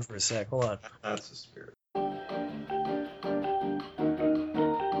around for a sec. Hold on. That's the spirit.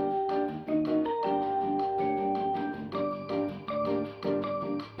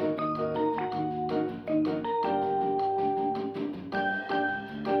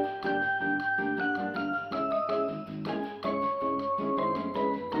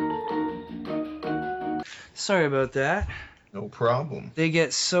 Sorry about that. No problem. They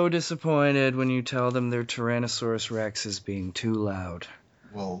get so disappointed when you tell them their Tyrannosaurus Rex is being too loud.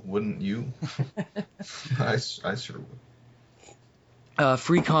 Well, wouldn't you? I sure would.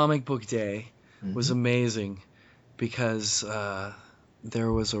 Free Comic Book Day was amazing because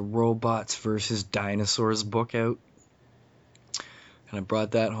there was a Robots versus Dinosaurs book out. And I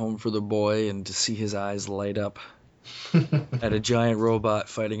brought that home for the boy, and to see his eyes light up at a giant robot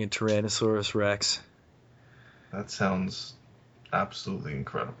fighting a Tyrannosaurus Rex. That sounds absolutely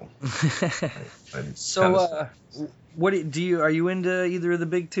incredible. So, what do you? Are you into either of the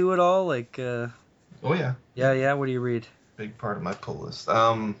big two at all? Like, oh yeah. Yeah. What do you read? Big part of my pull list.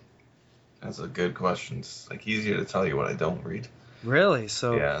 That's a good question. It's like easier to tell you what I don't read. Really?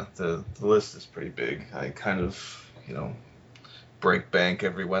 So yeah, the list is pretty big. I kind of break bank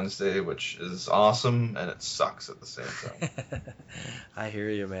every Wednesday, which is awesome, and it sucks at the same time. I hear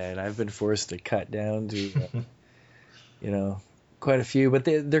you, man. I've been forced to cut down to. Quite a few, but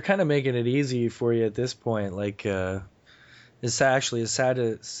they're kind of making it easy for you at this point. Like, I'm sad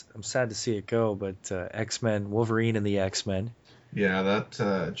to see it go, but X-Men, Wolverine and the X-Men. Yeah,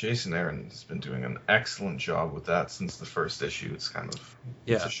 that Jason Aaron has been doing an excellent job with that since the first issue. It's kind of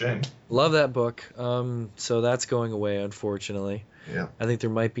it's a shame. Love that book. So that's going away, unfortunately. Yeah. I think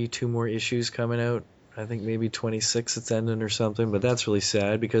there might be 2 more issues coming out. I think maybe 26 it's ending or something, but that's really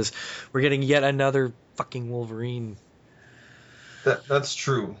sad because we're getting yet another fucking Wolverine. That's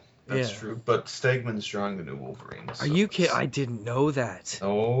true. That's true. But Stegman's drawing the new Wolverine. Are you kidding? I didn't know that.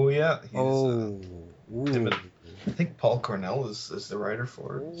 Oh yeah. He's, I think Paul Cornell is the writer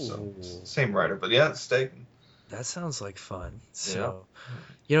for it. So same writer, but yeah, it's Stegman. That sounds like fun. So,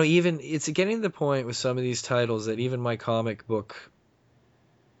 even it's getting to the point with some of these titles that even my comic book,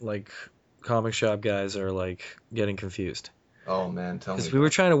 like comic shop guys, are like getting confused. Oh man, tell me. Because we were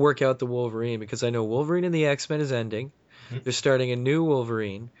trying to work out the Wolverine because I know Wolverine and the X-Men is ending. They're starting a new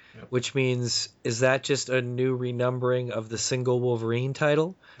Wolverine, which means, is that just a new renumbering of the single Wolverine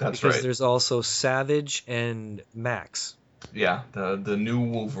title? That's right. Because there's also Savage and Max. Yeah, the new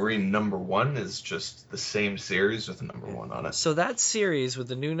Wolverine #1 is just the same series with the #1 on it. So that series with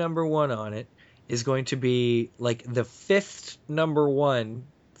the new #1 on it is going to be like the 5th #1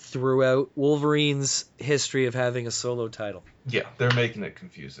 throughout Wolverine's history of having a solo title. Yeah, they're making it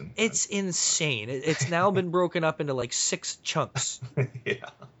confusing. It's insane. It's now been broken up into like 6 chunks. Yeah.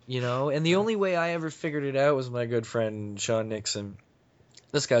 And the only way I ever figured it out was my good friend Sean Nixon.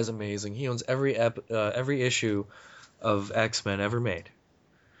 This guy's amazing. He owns every issue of X-Men ever made,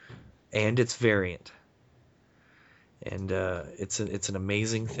 and its variant. And it's an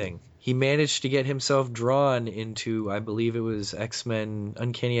amazing thing. He managed to get himself drawn into, I believe it was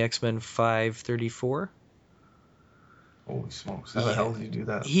Uncanny X-Men 534. Holy smokes! How the hell did you do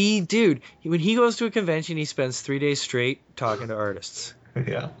that? When he goes to a convention, he spends 3 days straight talking to artists.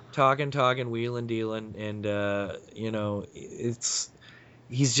 Yeah. Talking, wheeling, dealing, and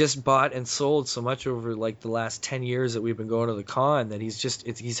he's just bought and sold so much over like the last 10 years that we've been going to the con that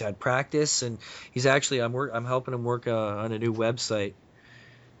he's had practice, and he's actually I'm helping him work on a new website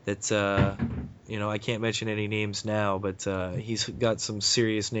that's I can't mention any names now, but he's got some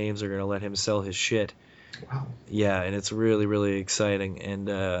serious names that are going to let him sell his shit. Wow. Yeah, and it's really, really exciting. And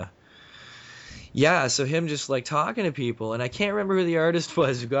so him just like talking to people, and I can't remember who the artist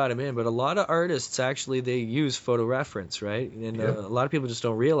was who got him in, but a lot of artists actually, they use photo reference, right? And a lot of people just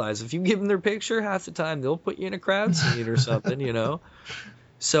don't realize if you give them their picture, half the time they'll put you in a crowd scene or something,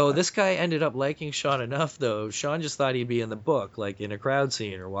 So this guy ended up liking Sean enough, though. Sean just thought he'd be in the book, like in a crowd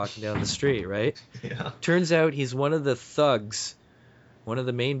scene or walking down the street, right? Yeah. Turns out he's one of the thugs, one of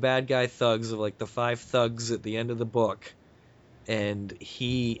the main bad guy thugs of like the 5 thugs at the end of the book. And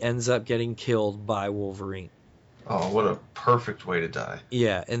he ends up getting killed by Wolverine. Oh, what a perfect way to die.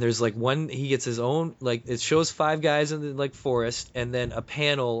 Yeah, and there's like he gets his own, like it shows 5 guys in the like forest, and then a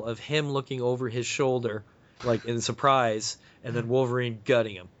panel of him looking over his shoulder, like in surprise, and then Wolverine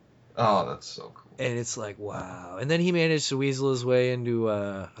gutting him. Oh, that's so cool. And it's like, wow. And then he managed to weasel his way into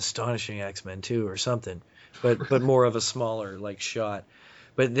Astonishing X-Men 2 or something, but more of a smaller like shot.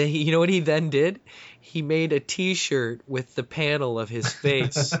 But then you know what he then did? He made a T-shirt with the panel of his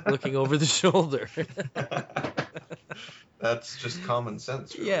face looking over the shoulder. That's just common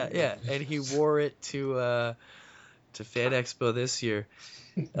sense. Really. Yeah. And he wore it to Fan Expo this year.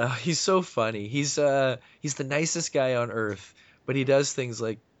 He's so funny. He's the nicest guy on earth, but he does things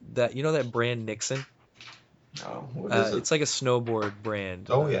like that. You know that brand Nixon? Oh, what is it? It's like a snowboard brand.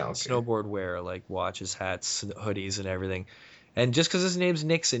 Oh, yeah, okay. Snowboard wear, like watches, hats, hoodies, and everything. And just because his name's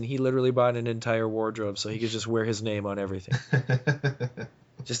Nixon, he literally bought an entire wardrobe so he could just wear his name on everything.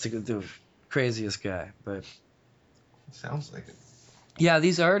 Just the craziest guy, but sounds like it. Yeah,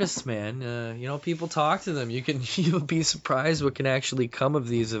 these artists, man. People talk to them. You'll be surprised what can actually come of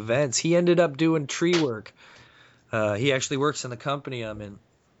these events. He ended up doing tree work. He actually works in the company I'm in,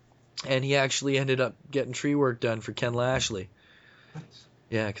 and he actually ended up getting tree work done for Ken Lashley.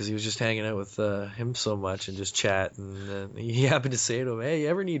 Yeah, because he was just hanging out with him so much and just chat, and he happened to say to him, "Hey, you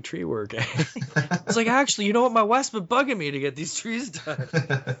ever need tree work?" I was like, "Actually, you know what? My wife's been bugging me to get these trees done."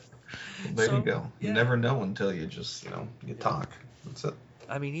 There you go. You never know until you just, you talk. That's it.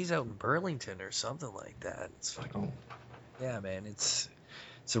 I mean, he's out in Burlington or something like that. It's fucking, yeah, man. It's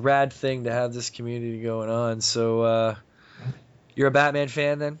a rad thing to have this community going on. So, you're a Batman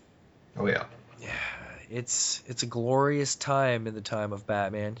fan then? Oh yeah. Yeah. It's a glorious time in the time of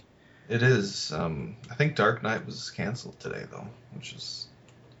Batman. It is. I think Dark Knight was canceled today, though, which is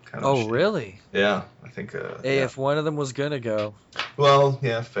kind of. Oh, really? Yeah, I think. Hey, if one of them was gonna go. Well,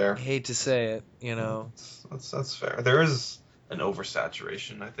 yeah, fair. I hate to say it, That's fair. There is an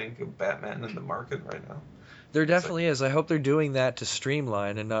oversaturation, I think, of Batman in the market right now. There definitely is. I hope they're doing that to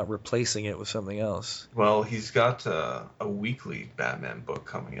streamline and not replacing it with something else. Well, he's got a weekly Batman book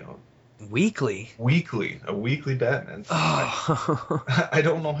coming out. Weekly? A weekly Batman. Oh. I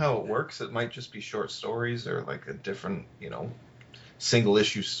don't know how it works. It might just be short stories or like a different, single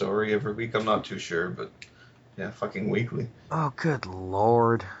issue story every week. I'm not too sure, but yeah, fucking weekly. Oh, good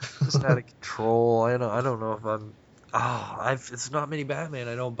lord. Just out of control. I don't know if I'm... it's not many Batman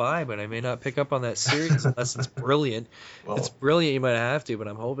I don't buy, but I may not pick up on that series unless it's brilliant. Well, it's brilliant, you might have to, but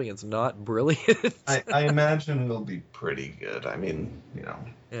I'm hoping it's not brilliant. I imagine it'll be pretty good. I mean,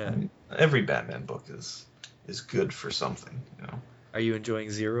 Yeah. Every Batman book is good for something, Are you enjoying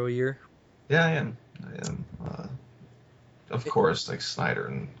Zero Year? Yeah, I am. Of course, like Snyder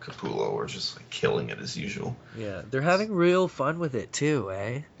and Capullo are just like killing it as usual. Yeah, they're having real fun with it too,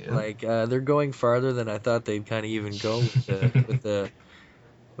 eh? Yeah. Like they're going farther than I thought they'd kind of even go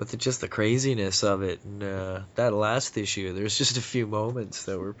with just the craziness of it. And that last issue, there's just a few moments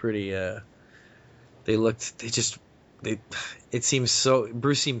that were pretty. It seems so.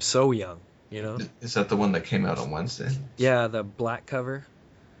 Bruce seems so young, Is that the one that came out on Wednesday? Yeah, the black cover.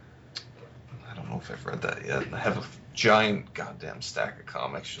 I don't know if I've read that yet. I have a giant goddamn stack of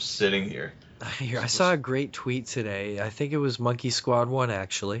comics just sitting here. I saw a great tweet today. I think it was Monkey Squad 1,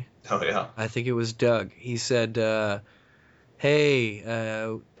 actually. Oh, yeah? I think it was Doug. He said,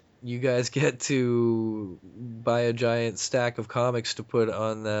 hey, you guys get to buy a giant stack of comics to put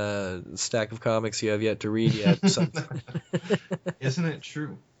on the stack of comics you have yet to read yet. Something. Isn't it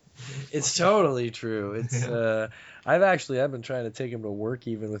true? It's totally true. It's I've been trying to take him to work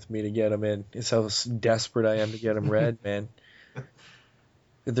even with me to get him in. It's how desperate I am to get him read, man.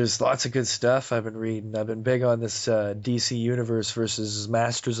 There's lots of good stuff I've been reading. I've been big on this DC Universe versus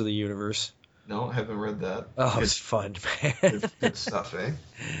Masters of the Universe. No, I haven't read that. Oh, it's fun, man. Good stuff, eh?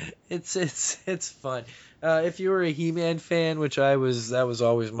 It's fun. If you were a He-Man fan, which I was, that was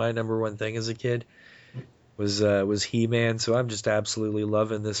always my number one thing as a kid. Was He-Man, so I'm just absolutely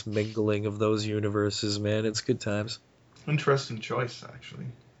loving this mingling of those universes, man. It's good times. Interesting choice, actually.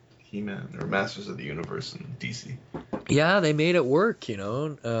 He-Man, or Masters of the Universe in DC. Yeah, they made it work,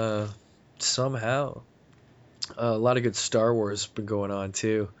 somehow. A lot of good Star Wars been going on,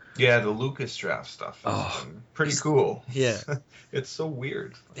 too. Yeah, the Lucas draft stuff is pretty cool. Yeah. It's so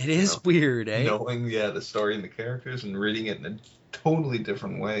weird. It is weird, eh? Knowing, the story and the characters and reading it in a totally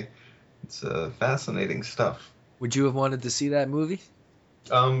different way. It's fascinating stuff. Would you have wanted to see that movie?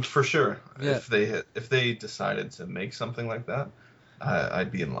 For sure. Yeah. If they decided to make something like that,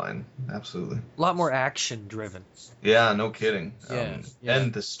 I'd be in line. Absolutely. A lot more action driven. Yeah, no kidding. Yeah.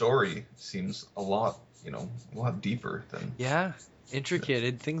 And the story seems a lot deeper than. Yeah.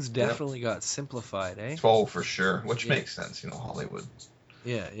 Intricate. Things definitely got simplified, eh? Oh, for sure. Which makes sense, Hollywood.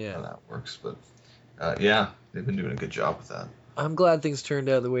 Yeah. How that works, but yeah, they've been doing a good job with that. I'm glad things turned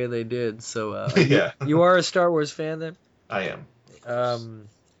out the way they did. So yeah. You are a Star Wars fan then? I am.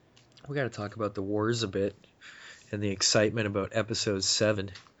 We got to talk about the wars a bit and the excitement about Episode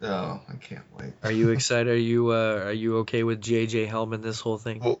 7. Oh, I can't wait. Are you excited? Are you okay with J.J. Hellman, this whole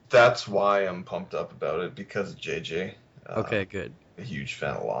thing? Well, that's why I'm pumped up about it, because of J.J. Okay, good. A huge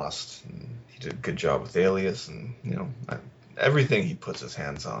fan of Lost. And he did a good job with Alias, and everything he puts his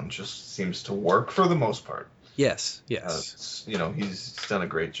hands on just seems to work for the most part. Yes. He's done a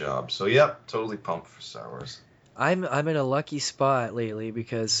great job. So yeah, totally pumped for Star Wars. I'm in a lucky spot lately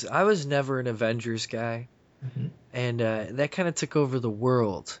because I was never an Avengers guy, and that kind of took over the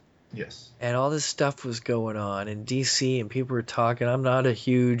world. Yes. And all this stuff was going on in DC, and people were talking. I'm not a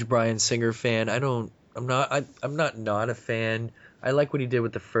huge Bryan Singer fan. I'm not a fan. I like what he did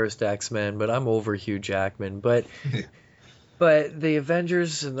with the first X-Men, but I'm over Hugh Jackman. But the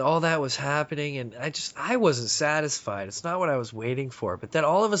Avengers and all that was happening, and I wasn't satisfied. It's not what I was waiting for. But then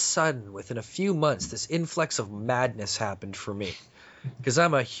all of a sudden, within a few months, this influx of madness happened for me, because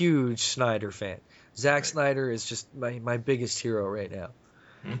I'm a huge Snyder fan. Zack Snyder is just my biggest hero right now.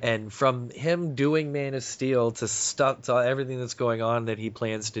 And from him doing Man of Steel to everything that's going on that he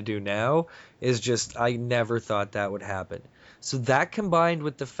plans to do now is just, I never thought that would happen. So that combined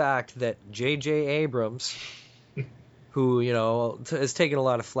with the fact that J.J. Abrams, who, has taken a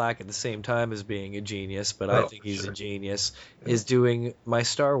lot of flack at the same time as being a genius, but I think he's a genius, is doing my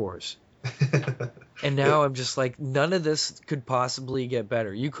Star Wars. And now I'm just like, none of this could possibly get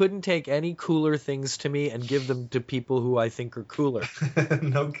better. You couldn't take any cooler things to me and give them to people who I think are cooler.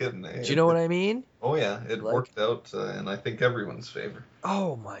 No kidding. Do you know what I mean? Oh yeah, it worked out, and I think everyone's favor.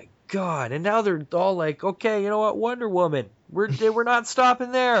 Oh my God! And now they're all like, okay, you know what, Wonder Woman. We're not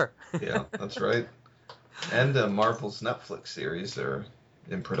stopping there. Yeah, that's right. And Marvel's Netflix series are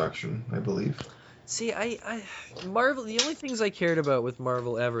in production, I believe. See, Marvel, the only things I cared about with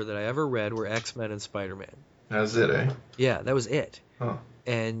Marvel ever that I ever read were X-Men and Spider-Man. That's it, eh? Yeah, that was it. Huh.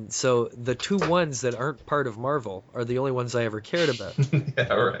 And so the two ones that aren't part of Marvel are the only ones I ever cared about.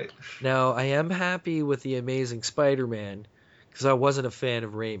 Yeah, right. Now, I am happy with the Amazing Spider-Man because I wasn't a fan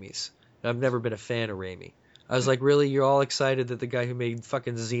of Raimi's. I've never been a fan of Raimi. I was like, really? You're all excited that the guy who made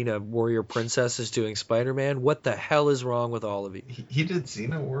fucking Xena Warrior Princess is doing Spider-Man? What the hell is wrong with all of you? He did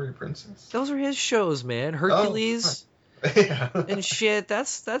Xena Warrior Princess? Those are his shows, man. Hercules and shit.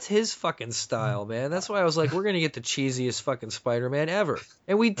 That's his fucking style, man. That's why I was like, we're going to get the cheesiest fucking Spider-Man ever.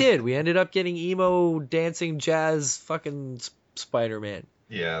 And we did. We ended up getting emo, dancing, jazz fucking Spider-Man.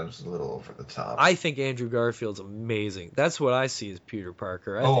 Yeah, it was a little over the top. I think Andrew Garfield's amazing. That's what I see as Peter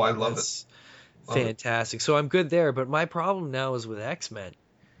Parker. I love it. Fantastic. So I'm good there, but my problem now is with X-Men.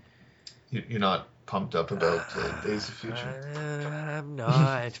 You're not pumped up about Days of Future? I'm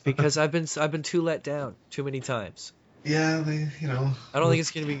not, because I've been too let down too many times. Yeah, I don't think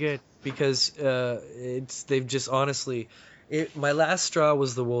it's going to be good because they've just honestly. My last straw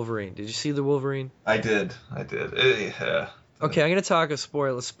was the Wolverine. Did you see the Wolverine? I did. Yeah. Okay, I'm going to talk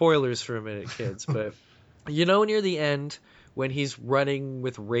spoilers for a minute, kids, but near the end, when he's running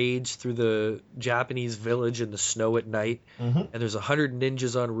with rage through the Japanese village in the snow at night, and there's 100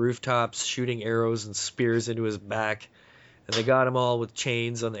 ninjas on rooftops shooting arrows and spears into his back, and they got him all with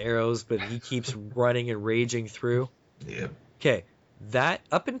chains on the arrows, but he keeps running and raging through. Yeah. Okay,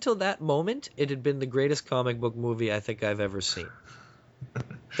 up until that moment, it had been the greatest comic book movie I think I've ever seen.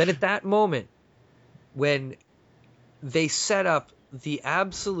 Then at that moment, when they set up the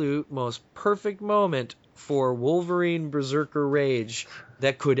absolute most perfect moment for Wolverine Berserker Rage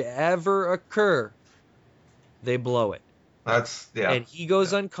that could ever occur, they blow it. And he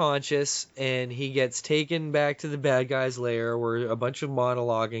goes unconscious, and he gets taken back to the bad guy's lair where a bunch of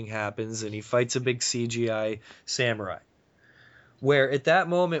monologuing happens, and he fights a big CGI samurai. Where at that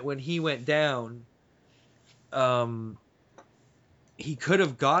moment when he went down, he could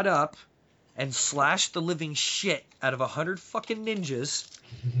have got up and slashed the living shit out of 100 fucking ninjas,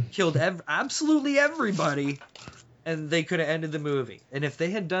 killed absolutely everybody, and they could have ended the movie. And if they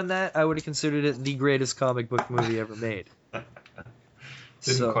had done that, I would have considered it the greatest comic book movie ever made.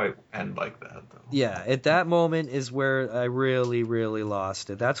 Didn't quite end like that, though. Yeah, at that moment is where I really, really lost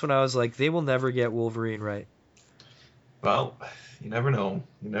it. That's when I was like, they will never get Wolverine right. Well, you never know.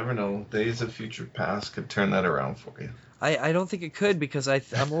 You never know. Days of Future Past could turn that around for you. I don't think it could because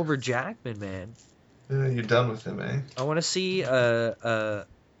I'm over Jackman, man. You're done with him, eh? I want to see a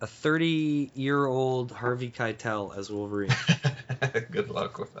 30-year-old Harvey Keitel as Wolverine. Good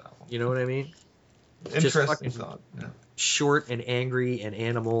luck with that one. You know what I mean? Interesting thought. Yeah. Short and angry and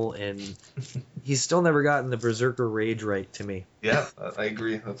animal, and he's still never gotten the Berserker rage right to me. Yeah, I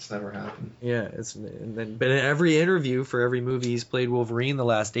agree. That's never happened. Yeah, but in every interview for every movie he's played Wolverine the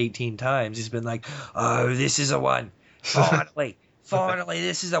last 18 times, he's been like, "Oh, this is a one. Finally,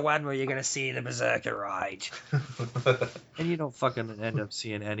 this is the one where you're gonna see the Berserker rage." And you don't fucking end up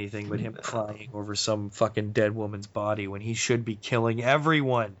seeing anything but him crying over some fucking dead woman's body when he should be killing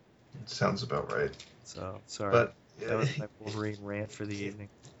everyone. Sounds about right. So sorry. But that was my Wolverine rant for the evening.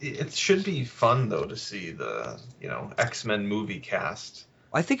 It should be fun though to see the X-Men movie cast.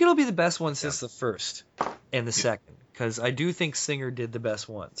 I think it'll be the best one since the first and the second, because I do think Singer did the best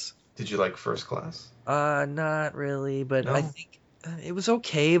ones. Did you like First Class? Not really, but No? I think it was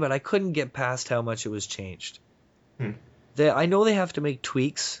okay, but I couldn't get past how much it was changed. I know they have to make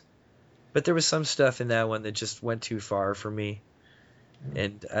tweaks, but there was some stuff in that one that just went too far for me.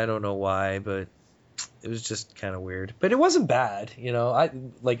 And I don't know why, but it was just kind of weird. But it wasn't bad, I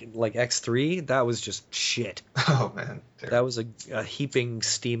like X3, that was just shit. Oh man. That was a heaping,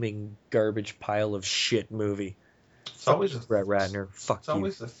 steaming garbage pile of shit movie. It's always Brett Ratner. Fuck It's you.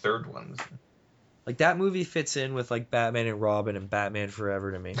 always the third one. Like that movie fits in with like Batman and Robin and Batman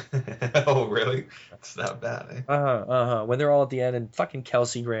Forever to me. Oh really? It's that bad, eh? When they're all at the end and fucking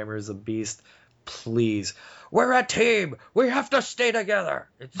Kelsey Grammer is a beast. Please, we're a team. We have to stay together.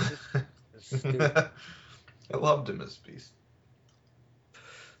 It's stupid. I loved him as Beast.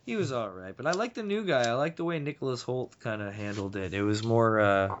 He was all right, but I like the new guy. I like the way Nicholas Hoult kind of handled it. It was more,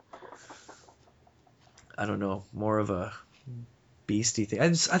 I don't know, more of a beastie thing. I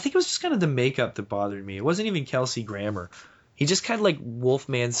think it was just kind of the makeup that bothered me. It wasn't even Kelsey Grammer. He just kind of like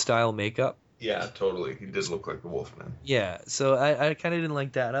Wolfman style makeup. Yeah, totally. He did look like the Wolfman. Yeah, so I kind of didn't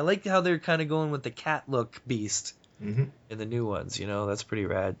like that. I like how they're kind of going with the cat look Beast in the new ones. That's pretty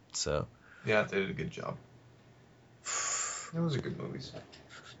rad. So yeah, they did a good job. Those are good movies.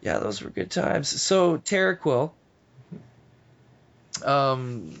 Yeah, those were good times. So Terraquil,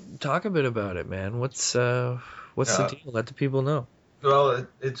 talk a bit about it, man. What's the deal? Let the people know. Well,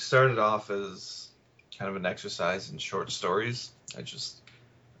 it started off as kind of an exercise in short stories.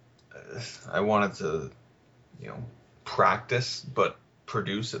 I wanted to, practice but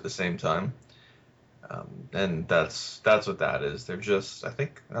produce at the same time, and that's what that is. I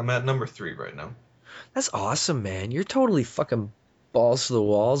think I'm at number 3 right now. That's awesome, man. You're totally fucking balls to the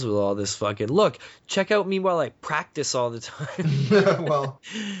walls with all this fucking. Look, check out me while I practice all the time. Well,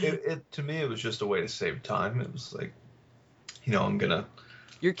 to me it was just a way to save time. It was like, I'm gonna.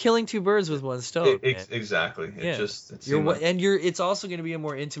 You're killing two birds with one stone. Exactly. It's also going to be a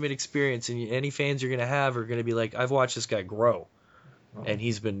more intimate experience, and any fans you're going to have are going to be like, I've watched this guy grow, and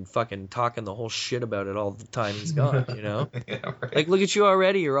he's been fucking talking the whole shit about it all the time he's gone. Yeah, right. Like, look at you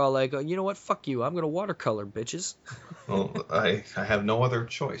already. You're all like, oh, you know what? Fuck you. I'm going to watercolor, bitches. Well, I have no other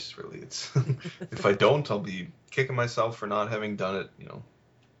choice, really. It's if I don't, I'll be kicking myself for not having done it.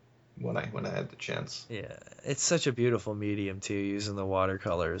 When I had the chance. Yeah, it's such a beautiful medium too, using the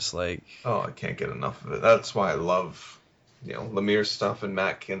watercolors. Like, oh, I can't get enough of it. That's why I love, Lemire's stuff and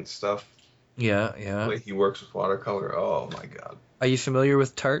Matt Kint's stuff. Yeah. The way he works with watercolor. Oh my god. Are you familiar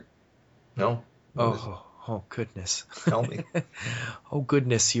with Tarte? No. Oh goodness. Tell me. Oh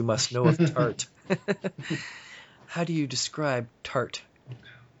goodness, you must know of Tarte. How do you describe Tarte?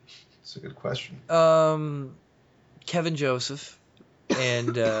 That's a good question. Kevin Joseph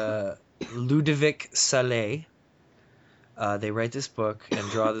and Ludovic Salé, they write this book and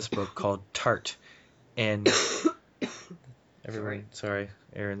draw this book called Tarte. And everyone, sorry,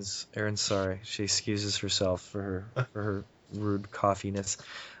 Erin's sorry. She excuses herself for her rude coffeeness.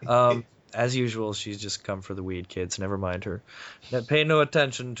 As usual, she's just come for the weed, kids. Never mind her. Pay no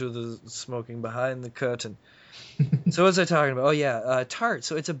attention to the smoking behind the curtain. So what was I talking about? Oh yeah, Tarte.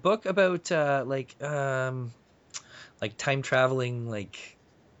 So it's a book about like time traveling, like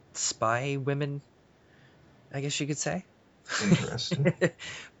spy women, I guess you could say. Interesting.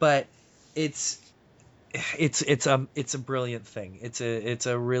 But it's a brilliant thing. It's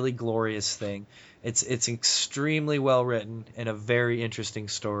a really glorious thing. It's extremely well written and a very interesting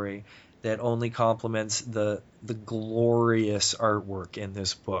story that only complements the glorious artwork in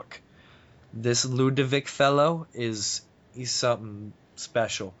this book. This Ludovic fellow he's something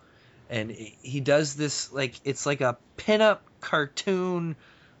special. And he does this, like, it's like a pinup cartoon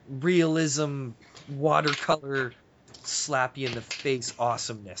realism watercolor slap you in the face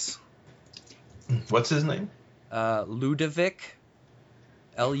awesomeness. What's his name? Ludovic,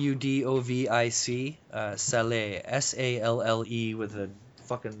 Ludovic, Salé, Salle with a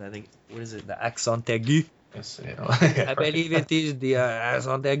fucking, I think, what is it, the accent aigu? I believe it is the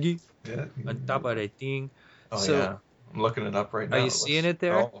accent aigu. Yeah. On top of the thing. Oh, So, yeah. I'm looking it up right now. Are you seeing it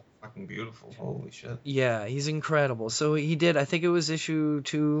there? Oh, fucking beautiful. Holy shit. Yeah, he's incredible. So he did, I think it was issue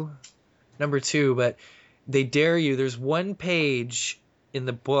 2, number 2, but they dare you. There's one page in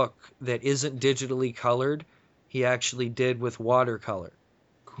the book that isn't digitally colored. He actually did with watercolor.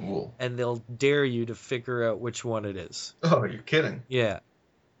 Cool. And they'll dare you to figure out which one it is. Oh, you're kidding. Yeah.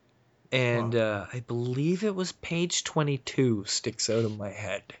 And I believe it was page 22 sticks out of my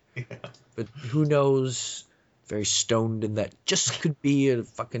head. Yeah. But who knows? Very stoned, and that just could be a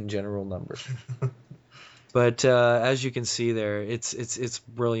fucking general number. But as you can see there, it's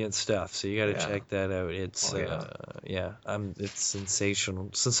brilliant stuff. So you got to check that out. It's it's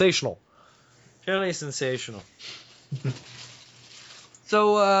sensational, fairly sensational.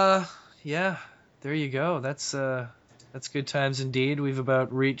 So there you go. That's good times indeed. We've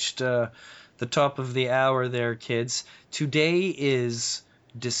about reached the top of the hour there, kids. Today is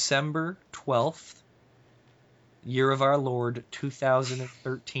December 12th. Year of our Lord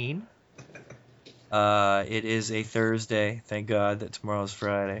 2013. It is a Thursday. Thank God that tomorrow's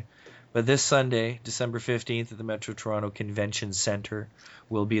Friday. But this Sunday, December 15th, at the Metro Toronto Convention Center,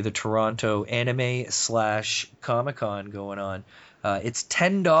 will be the Toronto Anime/Comic-Con going on. It's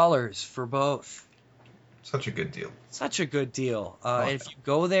 $10 for both. Such a good deal. Such a good deal. And if you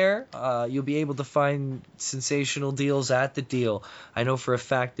go there, you'll be able to find sensational deals at the deal. I know for a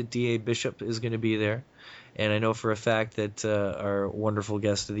fact that D.A. Bishop is going to be there. And I know for a fact that our wonderful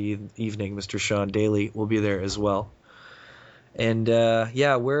guest of the evening, Mr. Sean Daly, will be there as well. And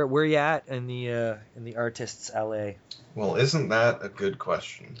where you at in the Artists Alley? Well, isn't that a good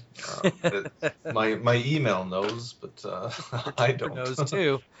question? My email knows, but I don't. Knows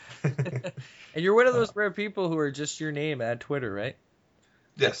too. And you're one of those rare people who are just your name at Twitter, right?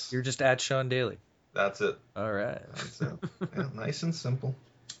 Yes. You're just at Sean Daly. That's it. All right. That's it. Yeah, nice and simple.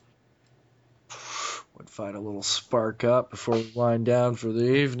 Would find a little spark up before we wind down for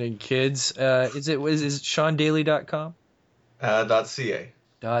the evening, kids. Is it SeanDaly.com? .ca.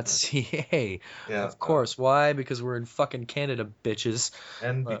 .ca. Yeah. Of course. Why? Because we're in fucking Canada, bitches.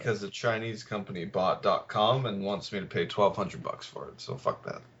 And because a Chinese company bought .com and wants me to pay $1,200 for it, so fuck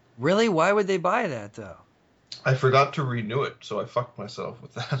that. Really? Why would they buy that though? I forgot to renew it, so I fucked myself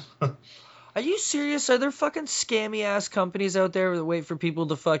with that. Are you serious? Are there fucking scammy ass companies out there that wait for people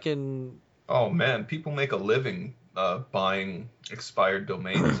to fucking... Oh man, people make a living buying expired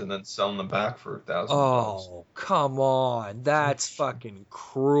domains and then selling them back for $1,000. Oh, come on. That's fucking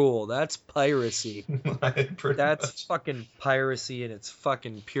cruel. That's piracy. That's fucking piracy in its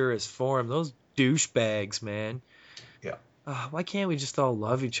fucking purest form. Those douchebags, man. Yeah. Why can't we just all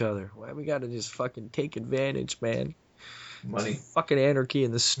love each other? Why we gotta just fucking take advantage, man? Money. It's fucking anarchy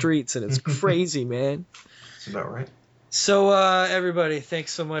in the streets, and it's crazy, man. That's about right. So, everybody,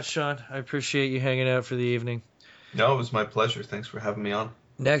 thanks so much, Sean. I appreciate you hanging out for the evening. No, it was my pleasure. Thanks for having me on.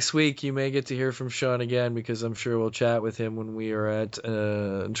 Next week, you may get to hear from Sean again because I'm sure we'll chat with him when we are at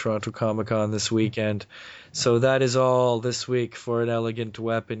Toronto Comic-Con this weekend. So that is all this week for An Elegant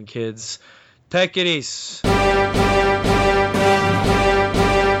Weapon, kids. Take it easy.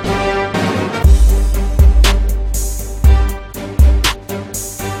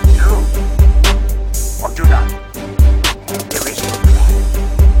 Do not. There is no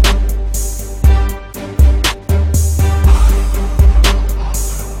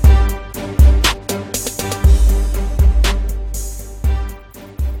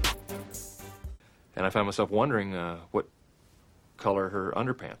And I found myself wondering what color her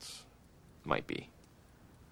underpants might be.